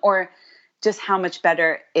 or just how much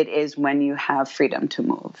better it is when you have freedom to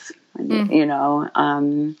move, you know?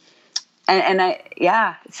 So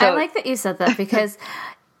I like that you said that, because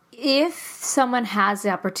if someone has the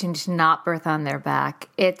opportunity to not birth on their back,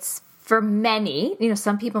 it's, for many, you know,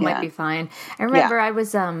 some people might be fine. I remember I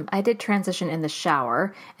was, I did transition in the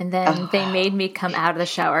shower, and then they made me come out of the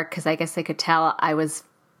shower because I guess they could tell I was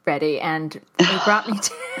ready, and they brought me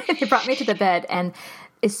to the bed. And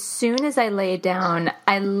as soon as I laid down,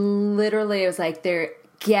 I literally was like,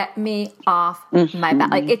 get me off my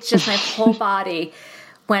back. Like, it's just my whole body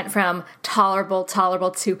went from tolerable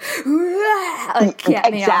to like,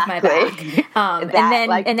 get me off my back.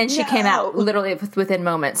 And then she came out literally within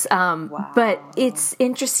moments. Wow. But it's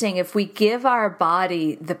interesting, if we give our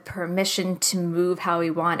body the permission to move how we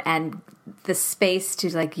want and the space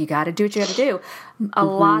to, like, you got to do what you got to do. A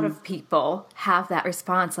lot of people have that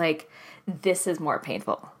response, like, this is more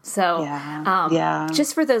painful. So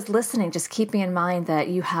just for those listening, just keeping in mind that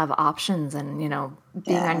you have options, and, you know,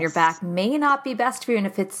 being on your back may not be best for you. And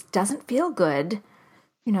if it doesn't feel good,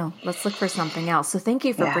 you know, let's look for something else. So thank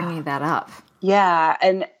you for bringing that up. Yeah.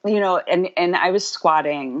 And, you know, and I was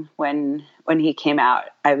squatting when he came out.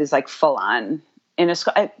 I was like full on in a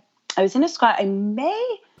squat. I was in a squat.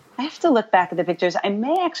 I have to look back at the pictures. I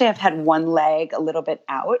may actually have had one leg a little bit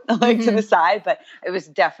out, like to the side, but it was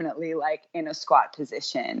definitely like in a squat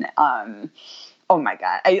position. Oh my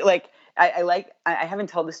God. I haven't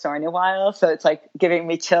told the story in a while, so it's like giving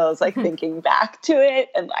me chills, like thinking back to it,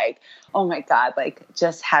 and like, oh my God, like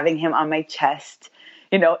just having him on my chest,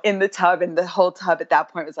 you know, in the tub, and the whole tub at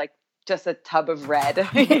that point was like just a tub of red,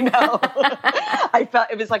 you know. I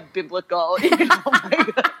felt it was like biblical, you know,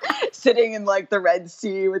 like, sitting in like the Red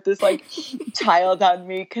Sea with this like child on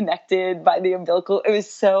me, connected by the umbilical. It was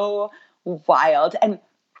so wild. And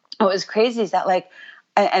what was crazy is that, like,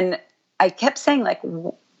 and I kept saying, like,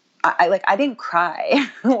 I didn't cry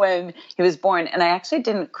when he was born, and I actually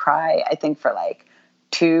didn't cry, I think, for like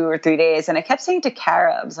 2 or 3 days. And I kept saying to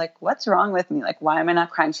Kara, I was like, what's wrong with me? Like, why am I not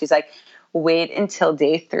crying? She's like, wait until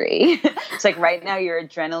day 3. It's like, right now your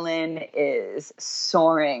adrenaline is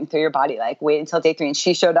soaring through your body. Like, wait until day 3. And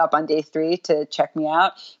she showed up on day 3 to check me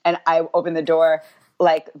out. And I opened the door,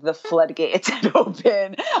 like the floodgates had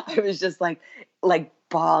opened. I was just like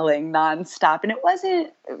bawling nonstop. And it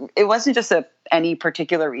wasn't just any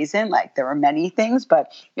particular reason. Like, there were many things,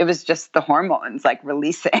 but it was just the hormones like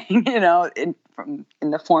releasing, you know, in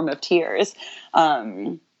the form of tears.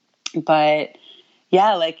 But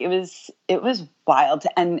yeah, like it was wild.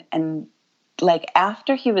 And like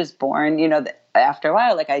after he was born, you know, after a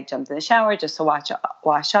while, like I jumped in the shower just to wash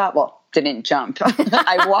off. Well, didn't jump.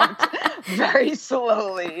 I walked very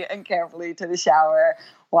slowly and carefully to the shower,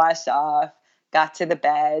 washed off, got to the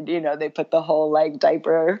bed. You know, they put the whole like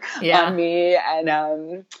diaper on me,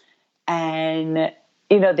 and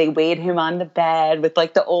you know, they weighed him on the bed with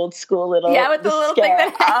like the old school little with the little thing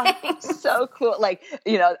that hangs. So cool. Like,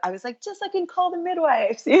 you know, I was like, just like, and call the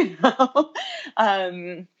midwives, you know,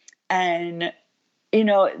 and you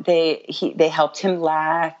know, they helped him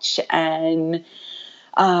latch, and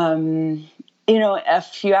you know, a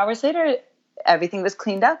few hours later, everything was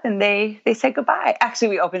cleaned up and they said goodbye. Actually,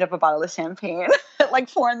 we opened up a bottle of champagne at like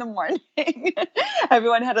 4 a.m.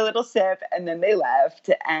 Everyone had a little sip and then they left.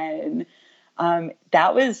 And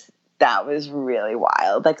that was really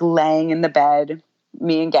wild. Like laying in the bed,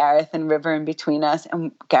 me and Gareth and River in between us.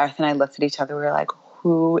 And Gareth and I looked at each other. We were like,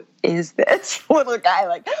 who is this little guy?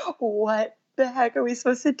 Like, what the heck are we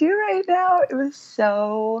supposed to do right now? It was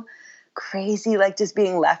so crazy, like just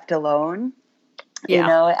being left alone, you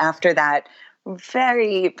know, after that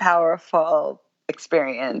very powerful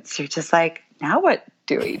experience. You're just like, now what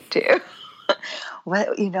do we do?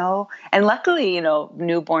 What, you know, and luckily, you know,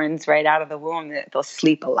 newborns right out of the womb, they'll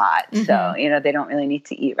sleep a lot. So, you know, they don't really need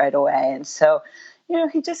to eat right away. And so, you know,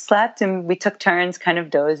 he just slept and we took turns kind of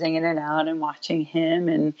dozing in and out and watching him.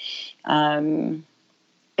 And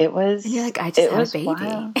it was, and you're like, I just had a baby.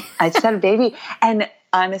 Wild. I just had a baby. And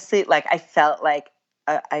honestly, like, I felt like,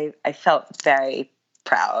 I felt very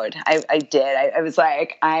proud. I did. I was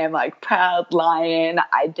like, I am like proud lion.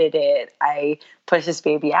 I did it. I pushed this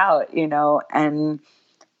baby out, you know, and,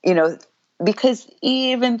 you know, because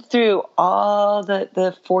even through all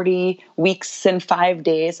the 40 weeks and 5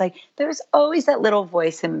 days, like there was always that little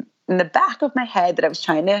voice in the back of my head that I was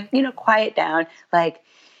trying to, you know, quiet down. Like,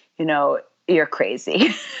 you know, you're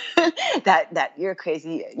crazy, that you're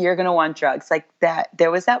crazy. You're going to want drugs like that.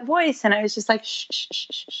 There was that voice. And I was just like, shh, shh, shh,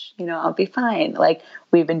 shh, shh, you know, I'll be fine. Like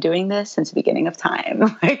we've been doing this since the beginning of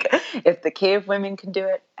time. Like if the cave women can do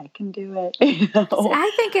it, I can do it. You know?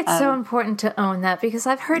 I think it's so important to own that because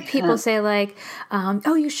I've heard people say like,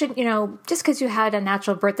 oh, you shouldn't, you know, just because you had a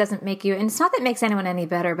natural birth doesn't make you, and it's not that it makes anyone any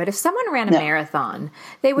better, but if someone ran a marathon,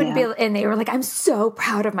 they wouldn't be, and they were like, I'm so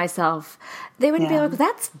proud of myself. They wouldn't be like,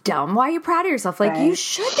 that's dumb. Why are you proud of yourself? Like you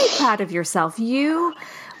should be proud of yourself. You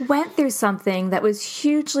went through something that was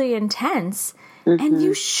hugely intense and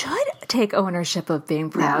you should take ownership of being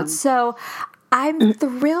proud. So I'm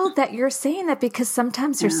thrilled that you're saying that because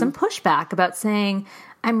sometimes there's some pushback about saying,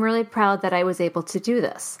 I'm really proud that I was able to do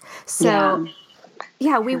this. So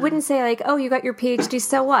we wouldn't say like, oh, you got your PhD,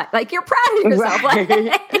 so what? Like you're proud of yourself. Like,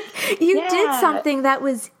 you did something that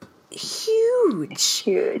was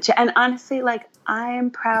huge. And honestly, like I am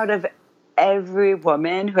proud of every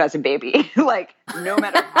woman who has a baby. Like no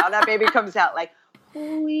matter how that baby comes out, like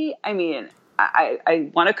holy, I mean, I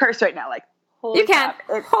want to curse right now. Like holy you can.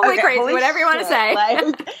 Holy crazy, holy whatever you want to say.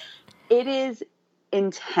 Like, it is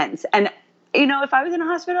intense. And you know, if I was in a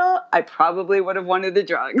hospital, I probably would have wanted the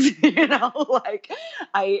drugs, you know, like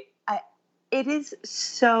it is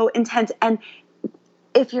so intense. And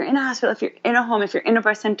if you're in a hospital, if you're in a home, if you're in a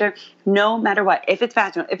birth center, no matter what, if it's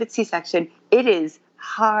vaginal, if it's C-section, it is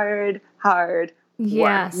hard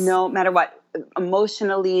work, no matter what.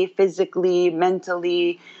 Emotionally, physically,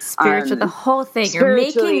 mentally, spiritual, the whole thing. You're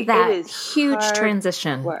making that huge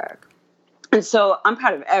transition. Work. And so I'm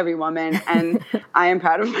proud of every woman and I am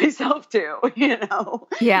proud of myself too, you know?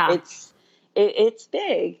 Yeah. It's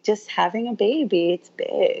big. Just having a baby, it's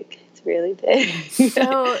big. It's really big.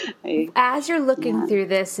 So as you're looking through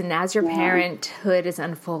this and as your parenthood is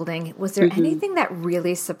unfolding, was there anything that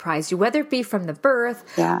really surprised you, whether it be from the birth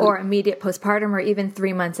or immediate postpartum or even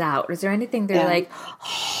 3 months out? Was there anything that you're like,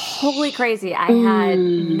 holy crazy, I had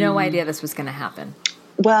no idea this was going to happen?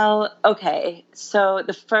 Well, okay. So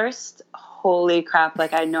the first holy crap,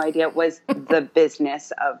 like I had no idea, was the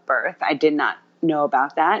business of birth. I did not know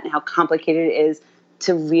about that and how complicated it is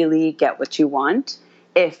to really get what you want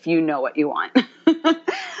if you know what you want.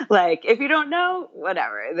 Like if you don't know,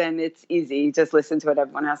 whatever, then it's easy. Just listen to what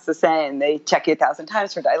everyone has to say and they check you 1,000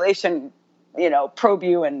 times for dilation, you know, probe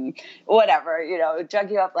you and whatever, you know, jug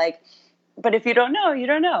you up. Like, but if you don't know, you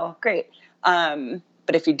don't know. Great.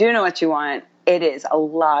 But if you do know what you want, it is a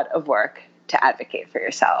lot of work to advocate for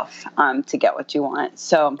yourself, to get what you want.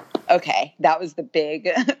 So, okay, that was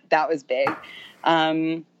big.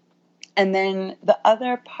 And then the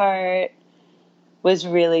other part was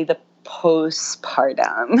really the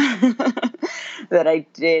postpartum that I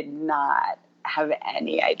did not have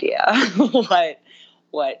any idea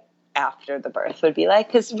what after the birth would be like.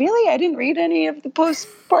 Because really, I didn't read any of the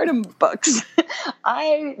postpartum books.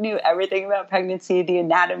 I knew everything about pregnancy, the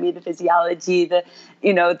anatomy, the physiology, the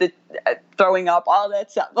throwing up, all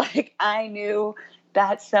that stuff. Like I knew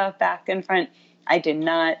that stuff back and front. I did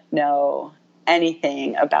not know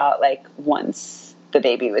anything about like once the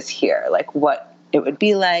baby was here, like what it would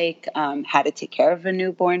be like, how to take care of a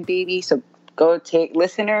newborn baby. So go take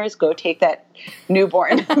that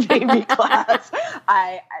newborn baby class.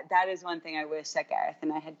 That is one thing I wish that Gareth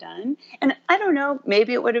and I had done. And I don't know,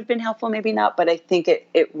 maybe it would have been helpful, maybe not, but I think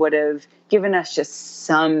it would have given us just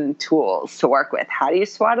some tools to work with. How do you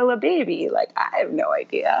swaddle a baby? Like, I have no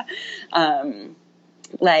idea.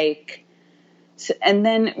 And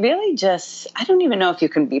then really just, I don't even know if you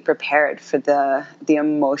can be prepared for the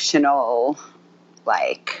emotional,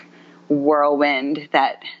 like, whirlwind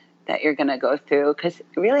that you're going to go through. Because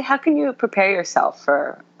really, how can you prepare yourself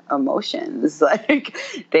for emotions? Like,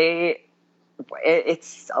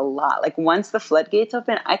 it's a lot. Like, once the floodgates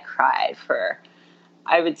open, I cried for,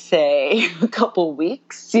 I would say, a couple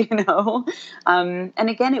weeks, and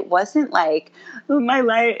again, it wasn't like,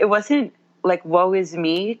 it wasn't like, woe is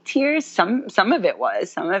me tears. Some of it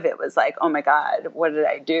was like, oh my God, what did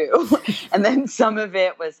I do? And then some of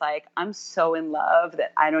it was like, I'm so in love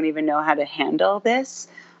that I don't even know how to handle this.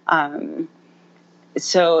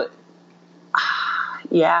 So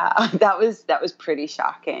yeah, that was pretty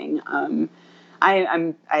shocking. I'm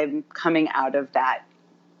coming out of that,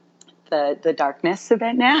 the darkness a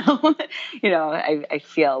bit now. I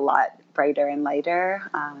feel a lot brighter and lighter.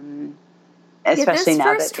 Especially now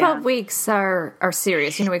first 12 weeks are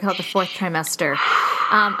serious. We call it the fourth trimester.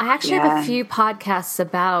 I actually have a few podcasts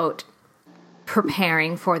about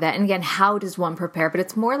preparing for that. And again, how does one prepare? But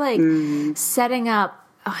it's more like setting up.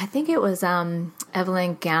 I think it was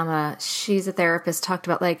Evelyn Gamma. She's a therapist. Talked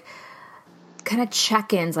about like kind of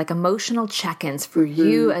check-ins, like emotional check-ins for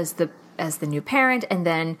you as the new parent, and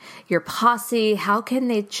then your posse. How can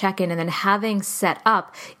they check in? And then having set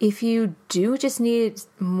up, if you do just need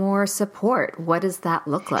more support, what does that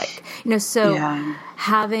look like?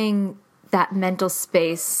 Having that mental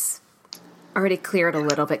space already cleared a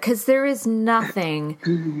little bit, because there is nothing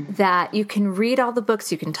that you can read all the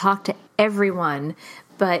books, you can talk to everyone,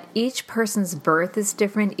 but each person's birth is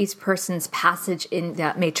different. Each person's passage in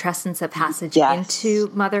that matrescence, a passage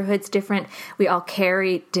into motherhood's different. We all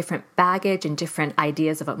carry different baggage and different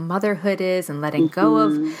ideas of what motherhood is and letting go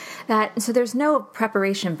of that. So there's no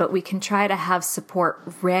preparation, but we can try to have support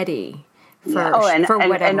ready for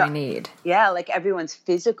whatever we need. Yeah, like everyone's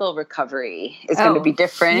physical recovery is going to be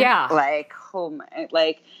different. Yeah.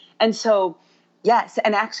 And so, yes.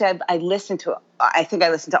 And actually, I think I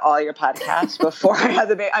listened to all your podcasts before I had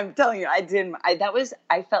the baby. I'm telling you, I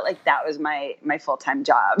felt like that was my full-time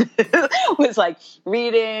job was like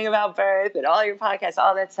reading about birth and all your podcasts,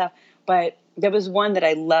 all that stuff. But there was one that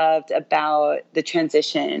I loved about the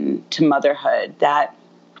transition to motherhood that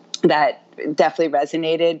definitely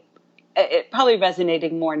resonated. It probably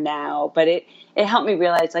resonating more now, but it helped me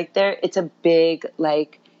realize like it's a big,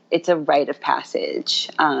 like, it's a rite of passage.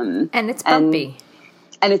 And it's bumpy.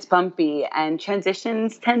 And it's bumpy, and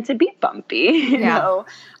transitions tend to be bumpy, you know?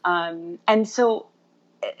 And so,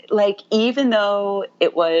 like, even though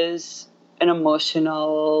it was an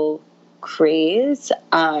emotional craze,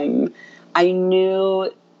 I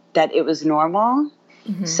knew that it was normal.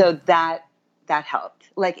 So that helped.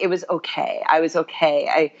 Like, it was okay. I was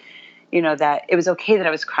okay. That it was okay that I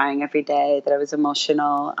was crying every day, that I was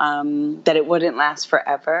emotional, that it wouldn't last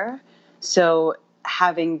forever. So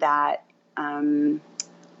having that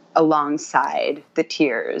alongside the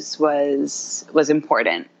tears was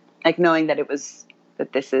important. Like, knowing that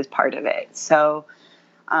this is part of it. So,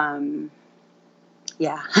 but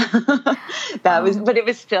it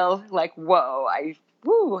was still like, whoa,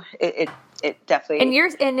 it definitely. And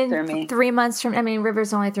in 3 months from,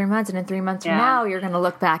 River's only 3 months, and in 3 months from now, you're going to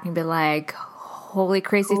look back and be like, holy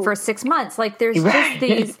crazy, first 6 months. Like, there's just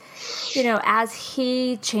these, as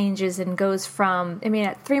he changes and goes from,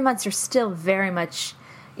 at 3 months, you're still very much,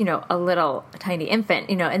 a little tiny infant,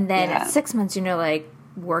 and then at 6 months, like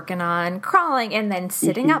working on crawling and then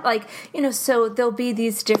sitting up, like, so there'll be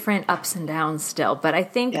these different ups and downs still. But I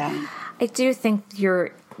think, I do think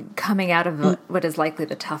you're coming out of what is likely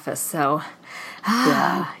the toughest. So,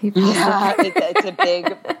 it's a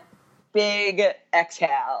big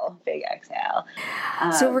exhale,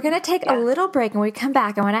 So we're going to take a little break, and when we come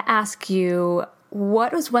back, I want to ask you,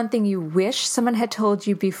 what was one thing you wish someone had told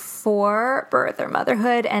you before birth or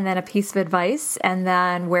motherhood, and then a piece of advice, and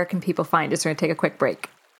then where can people find us? We're going to take a quick break.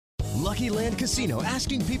 Lucky Land Casino,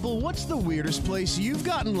 asking people, what's the weirdest place you've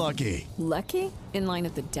gotten lucky? Lucky? In line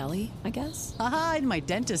at the deli, I guess? Aha, in my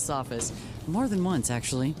dentist's office. More than once,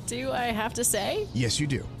 actually. Do I have to say? Yes, you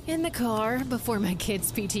do. In the car before my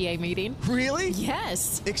kids' PTA meeting. Really?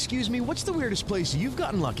 Yes. Excuse me, what's the weirdest place you've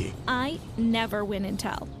gotten lucky? I never win and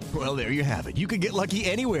tell. Well, there you have it. You can get lucky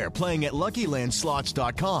anywhere, playing at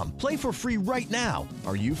LuckyLandSlots.com. Play for free right now.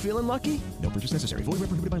 Are you feeling lucky? No purchase necessary. Void where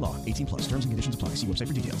prohibited by law. 18+. Terms and conditions apply. See website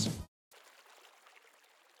for details.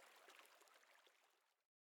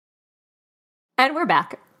 And we're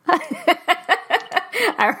back.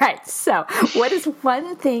 All right. So, what is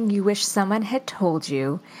one thing you wish someone had told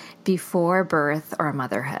you before birth or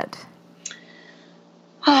motherhood?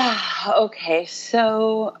 Okay.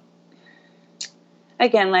 So,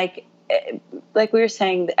 again, like we were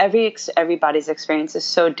saying, everybody's experience is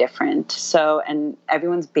so different. So, and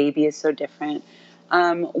everyone's baby is so different.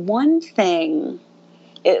 One thing,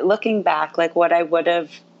 looking back, like what I would have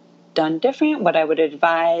done different, what I would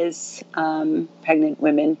advise pregnant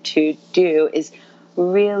women to do is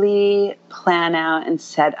really plan out and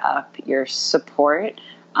set up your support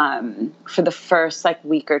for the first like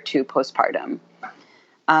week or two postpartum.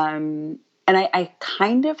 And I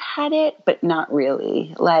kind of had it, but not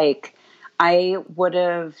really. Like I would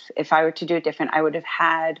have, if I were to do it different, I would have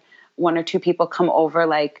had one or two people come over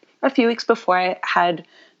like a few weeks before I had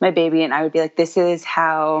my baby, and I would be like, this is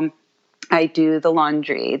how I do the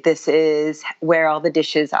laundry. This is where all the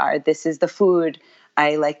dishes are. This is the food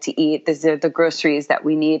I like to eat. These are the groceries that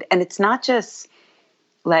we need. And it's not just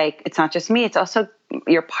me. It's also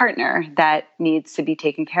your partner that needs to be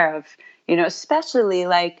taken care of, especially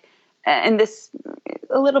like, and this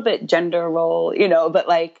a little bit gender role, but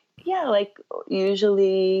like, yeah, like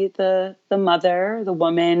usually the mother, the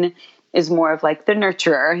woman is more of like the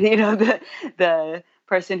nurturer, the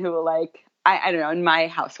person who will like, I don't know, in my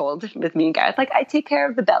household with me and Gareth, like I take care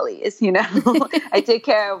of the bellies, I take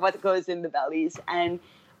care of what goes in the bellies. And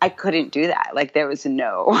I couldn't do that. Like there was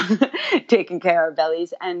no taking care of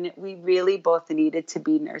bellies. And we really both needed to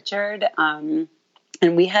be nurtured. And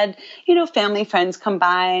we had, family friends come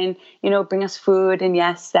by and, bring us food. And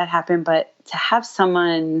yes, that happened. But to have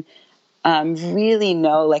someone really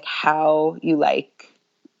know like how you like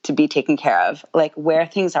to be taken care of, like where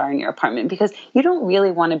things are in your apartment, because you don't really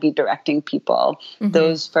want to be directing people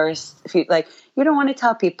those first few, like you don't want to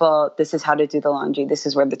tell people this is how to do the laundry. This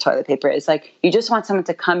is where the toilet paper is. Like you just want someone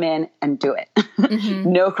to come in and do it.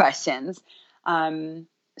 No questions.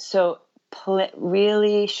 So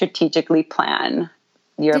really strategically plan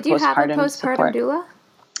your postpartum support. Did you have a postpartum doula?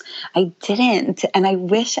 I didn't. And I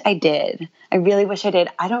wish I did. I really wish I did.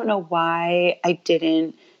 I don't know why I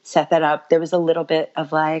didn't set that up. There was a little bit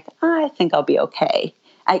of like, I think I'll be okay.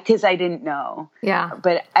 Because I didn't know. Yeah.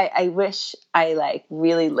 But I wish I like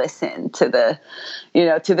really listened to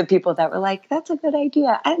the people that were like, that's a good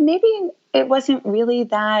idea. And maybe it wasn't really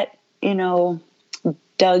that,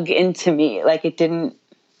 dug into me. Like it didn't,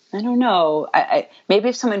 I don't know. I maybe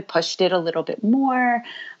if someone pushed it a little bit more,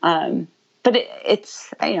 but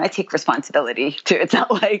it's, I take responsibility too. It's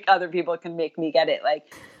not like other people can make me get it.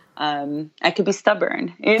 Like, I could be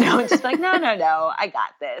stubborn, just like, no, I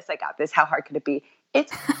got this. How hard could it be?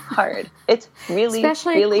 It's hard. It's really,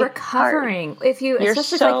 especially really recovering. Hard. If you're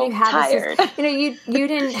especially so like you have tired. This, you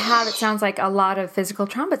didn't have, it sounds like a lot of physical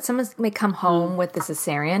trauma, but someone may come home with the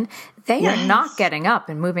cesarean. They are not getting up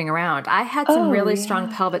and moving around. I had some really strong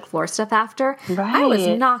pelvic floor stuff after. Right. I was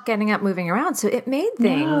not getting up, moving around. So it made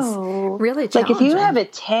things really challenging. Like if you have a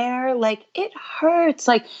tear, like it hurts.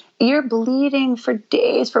 Like you're bleeding for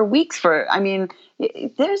days, for weeks,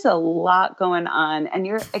 there's a lot going on and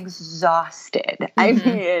you're exhausted. I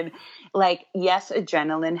mean, like, yes,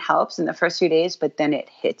 adrenaline helps in the first few days, but then it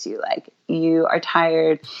hits you like you are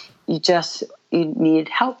tired. You need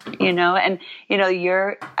help, and,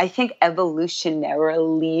 I think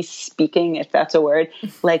evolutionarily speaking, if that's a word,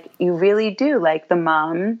 like you really do, like the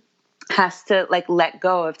mom has to like let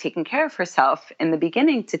go of taking care of herself in the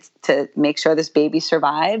beginning to make sure this baby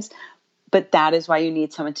survives. But that is why you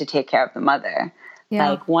need someone to take care of the mother.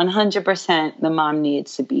 Yeah. Like 100% the mom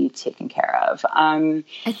needs to be taken care of. I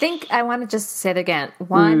think I want to just say it again.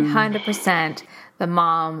 100% the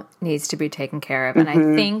mom needs to be taken care of. And I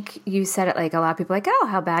think you said it like a lot of people are like, oh,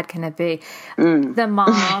 how bad can it be? The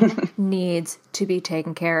mom needs to be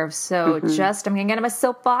taken care of. So I'm going to get in my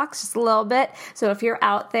soapbox just a little bit. So if you're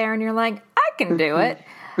out there and you're like, I can do it.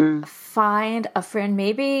 Find a friend.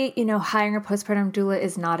 Maybe, hiring a postpartum doula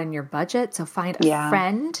is not in your budget. So find a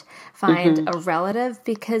friend, find a relative,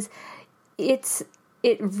 because it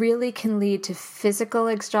really can lead to physical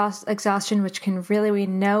exhaustion, which can really, we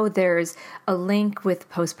know there's a link with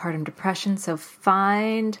postpartum depression. So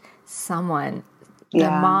find someone. The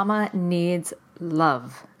mama needs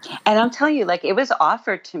love. And I'm telling you, like, it was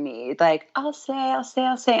offered to me, like, I'll say.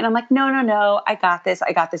 And I'm like, no, I got this.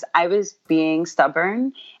 I was being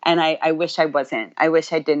stubborn, and I wish I wasn't. I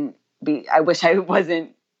wish I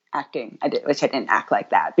wasn't acting. Wish I didn't act like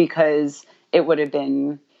that, because it would have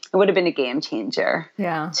been a game changer.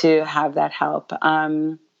 Yeah. To have that help.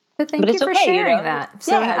 But But thank you it's for okay, sharing that.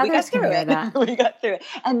 So yeah, we got others can through hear it. that. We got through it.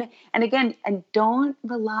 And again, and don't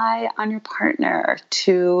rely on your partner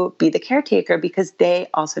to be the caretaker, because they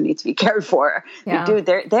also need to be cared for. Yeah. They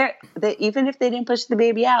do. They even if they didn't push the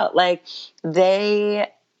baby out, like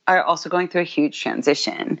they are also going through a huge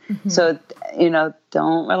transition. Mm-hmm. So,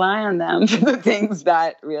 don't rely on them for the things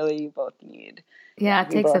that really you both need. Yeah,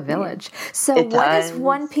 it takes a village. So what is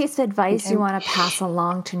one piece of advice you want to pass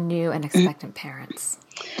along to new and expectant parents?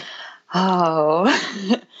 Oh,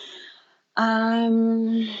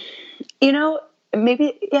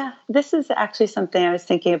 maybe, this is actually something I was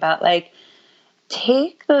thinking about. Like,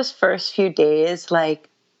 take those first few days. Like,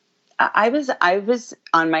 I was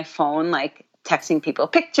on my phone, like texting people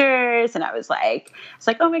pictures, and I was like,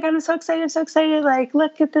 oh my God, I'm so excited. I'm so excited. Like,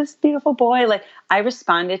 look at this beautiful boy. Like, I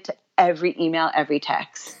responded to every email, every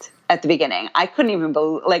text at the beginning. I couldn't even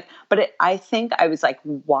believe, I think I was like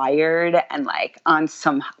wired and like on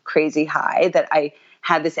some crazy high that I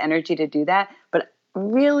had this energy to do that. But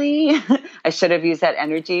really, I should have used that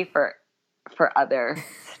energy for other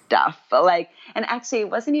stuff. But and actually it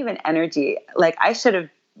wasn't even energy. Like, I should have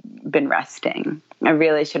been resting. I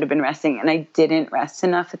really should have been resting. And I didn't rest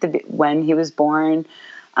enough when he was born.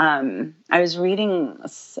 I was reading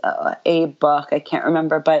a book, I can't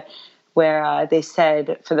remember, but where they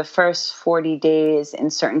said for the first 40 days in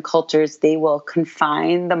certain cultures, they will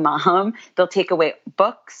confine the mom. They'll take away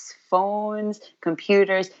books, phones,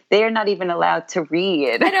 computers. They are not even allowed to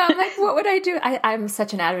read. I know. I'm like, what would I do? I'm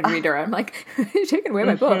such an avid reader. I'm like, you're taking away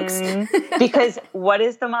my books. Because what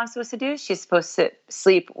is the mom supposed to do? She's supposed to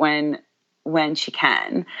sleep when she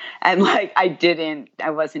can. And like, I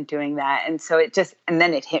wasn't doing that. And so and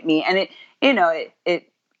then it hit me, and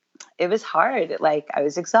it was hard. Like, I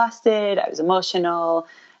was exhausted, I was emotional,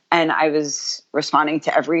 and I was responding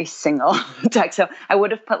to every single text. So I would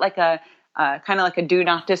have put like a kind of like a do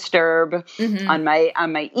not disturb on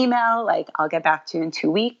my email. Like, I'll get back to you in 2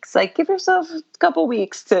 weeks. Like, give yourself a couple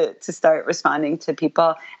weeks to start responding to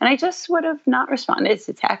people. And I just would have not responded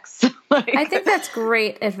to texts. I think that's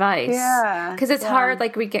great advice. Yeah. Because it's hard.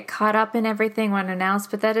 Like, we get caught up in everything when announced,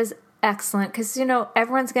 but that is excellent. Because,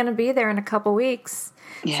 everyone's going to be there in a couple weeks.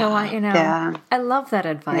 Yeah, so I love that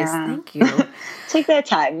advice. Yeah. Thank you. Take that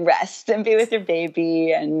time, rest, and be with your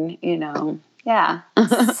baby, and yeah.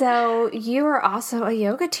 So you are also a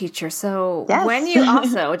yoga teacher. So yes. when you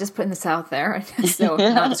also, just putting this out there, so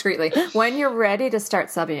not discreetly, when you're ready to start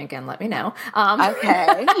subbing again, let me know.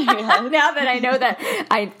 Okay. Now that I know that,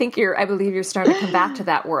 I believe you're starting to come back to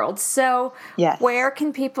that world. So yes. Where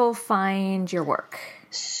can people find your work?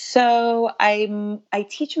 So I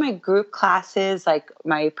teach my group classes, like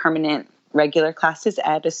my permanent regular classes,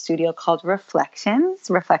 at a studio called Reflections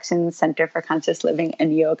Center for Conscious Living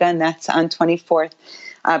and Yoga. And that's on 24th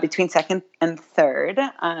between 2nd and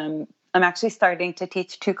 3rd. I'm actually starting to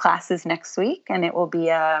teach 2 classes next week, and it will be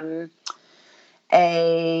a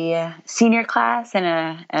senior class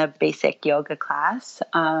and a basic yoga class.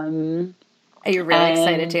 Are you really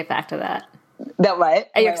excited to get back to that? That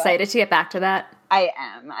what? Are you excited to get back to that? I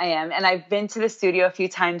am. And I've been to the studio a few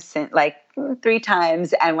times since, like 3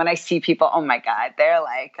 times. And when I see people, oh my God, they're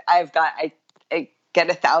like, I get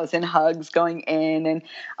 1,000 hugs going in. And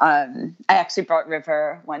I actually brought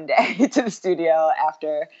River one day to the studio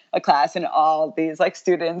after a class, and all these like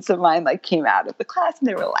students of mine like came out of the class, and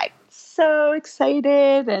they were like so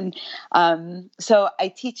excited. And so I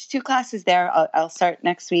teach 2 classes there. I'll start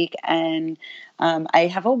next week. And I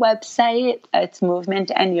have a website. It's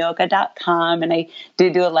movementandyoga.com. And I do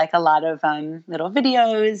like a lot of little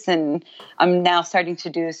videos. And I'm now starting to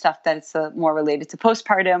do stuff that's more related to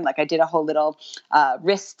postpartum. Like, I did a whole little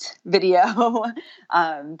wrist video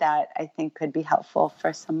that I think could be helpful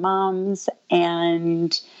for some moms.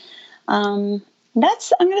 And I'm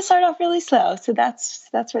going to start off really slow. So that's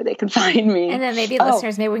where they can find me. And then maybe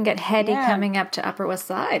listeners, maybe we can get Hetty coming up to Upper West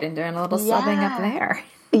Side and doing a little subbing up there.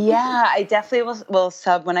 Yeah, I definitely will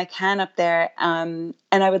sub when I can up there. And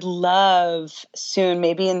I would love soon,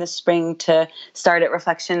 maybe in the spring, to start at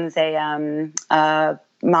Reflections a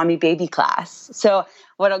mommy baby class. So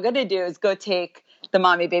what I'm going to do is go take the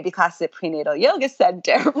mommy baby class at Prenatal Yoga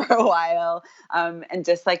Center for a while, and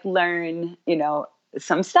just like learn,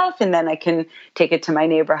 some stuff, and then I can take it to my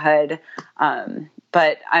neighborhood,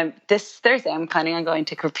 But this Thursday, I'm planning on going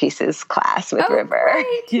to Caprice's class with River.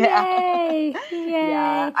 Great. Yay.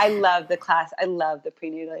 Yeah, I love the class. I love the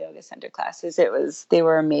Prenatal Yoga Center classes. They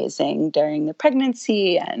were amazing during the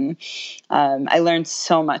pregnancy, and I learned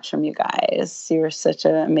so much from you guys. You were such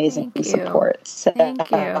an amazing support. So, Thank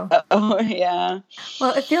you. Yeah.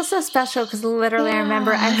 Well, it feels so special because literally, I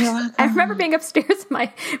remember being upstairs in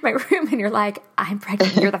my room, and you're like, "I'm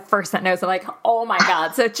pregnant." You're the first that knows. I'm like, "Oh my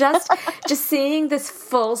God!" So just seeing this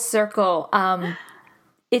full circle.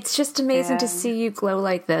 It's just amazing to see you glow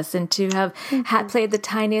like this, and to have played the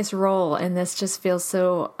tiniest role in this just feels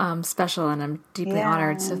so special, and I'm deeply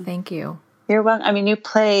honored. So thank you. You're welcome. I mean, you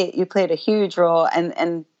played a huge role,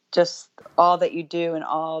 and just all that you do, and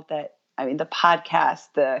all that. I mean, the podcast,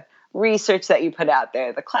 the research that you put out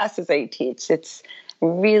there, the classes that you teach. It's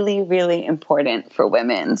really, really important for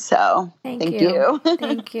women. So thank you.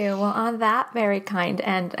 Thank you. Well, on that very kind,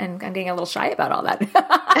 and I'm getting a little shy about all that.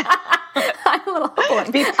 I'm a little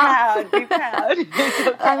humbling. Be proud. Be proud.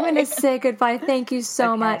 Okay. I'm going to say goodbye. Thank you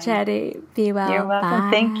so much, Hetty. Be well. You're welcome.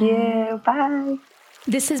 Bye. Thank you. Bye.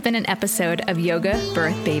 This has been an episode of Yoga,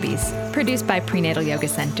 Birth, Babies, produced by Prenatal Yoga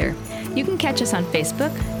Center. You can catch us on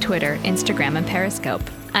Facebook, Twitter, Instagram, and Periscope.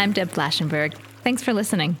 I'm Deb Flaschenberg. Thanks for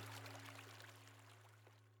listening.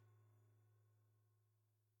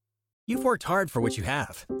 You've worked hard for what you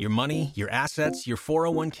have. Your money, your assets, your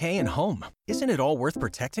 401k, and home. Isn't it all worth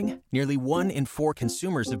protecting? Nearly 1 in 4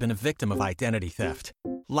 consumers have been a victim of identity theft.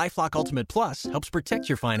 LifeLock Ultimate Plus helps protect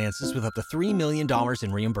your finances with up to $3 million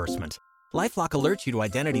in reimbursement. LifeLock alerts you to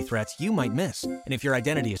identity threats you might miss. And if your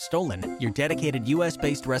identity is stolen, your dedicated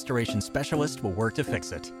U.S.-based restoration specialist will work to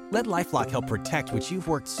fix it. Let LifeLock help protect what you've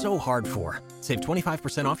worked so hard for. Save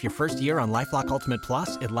 25% off your first year on LifeLock Ultimate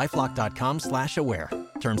Plus at LifeLock.com/aware.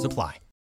 Terms apply.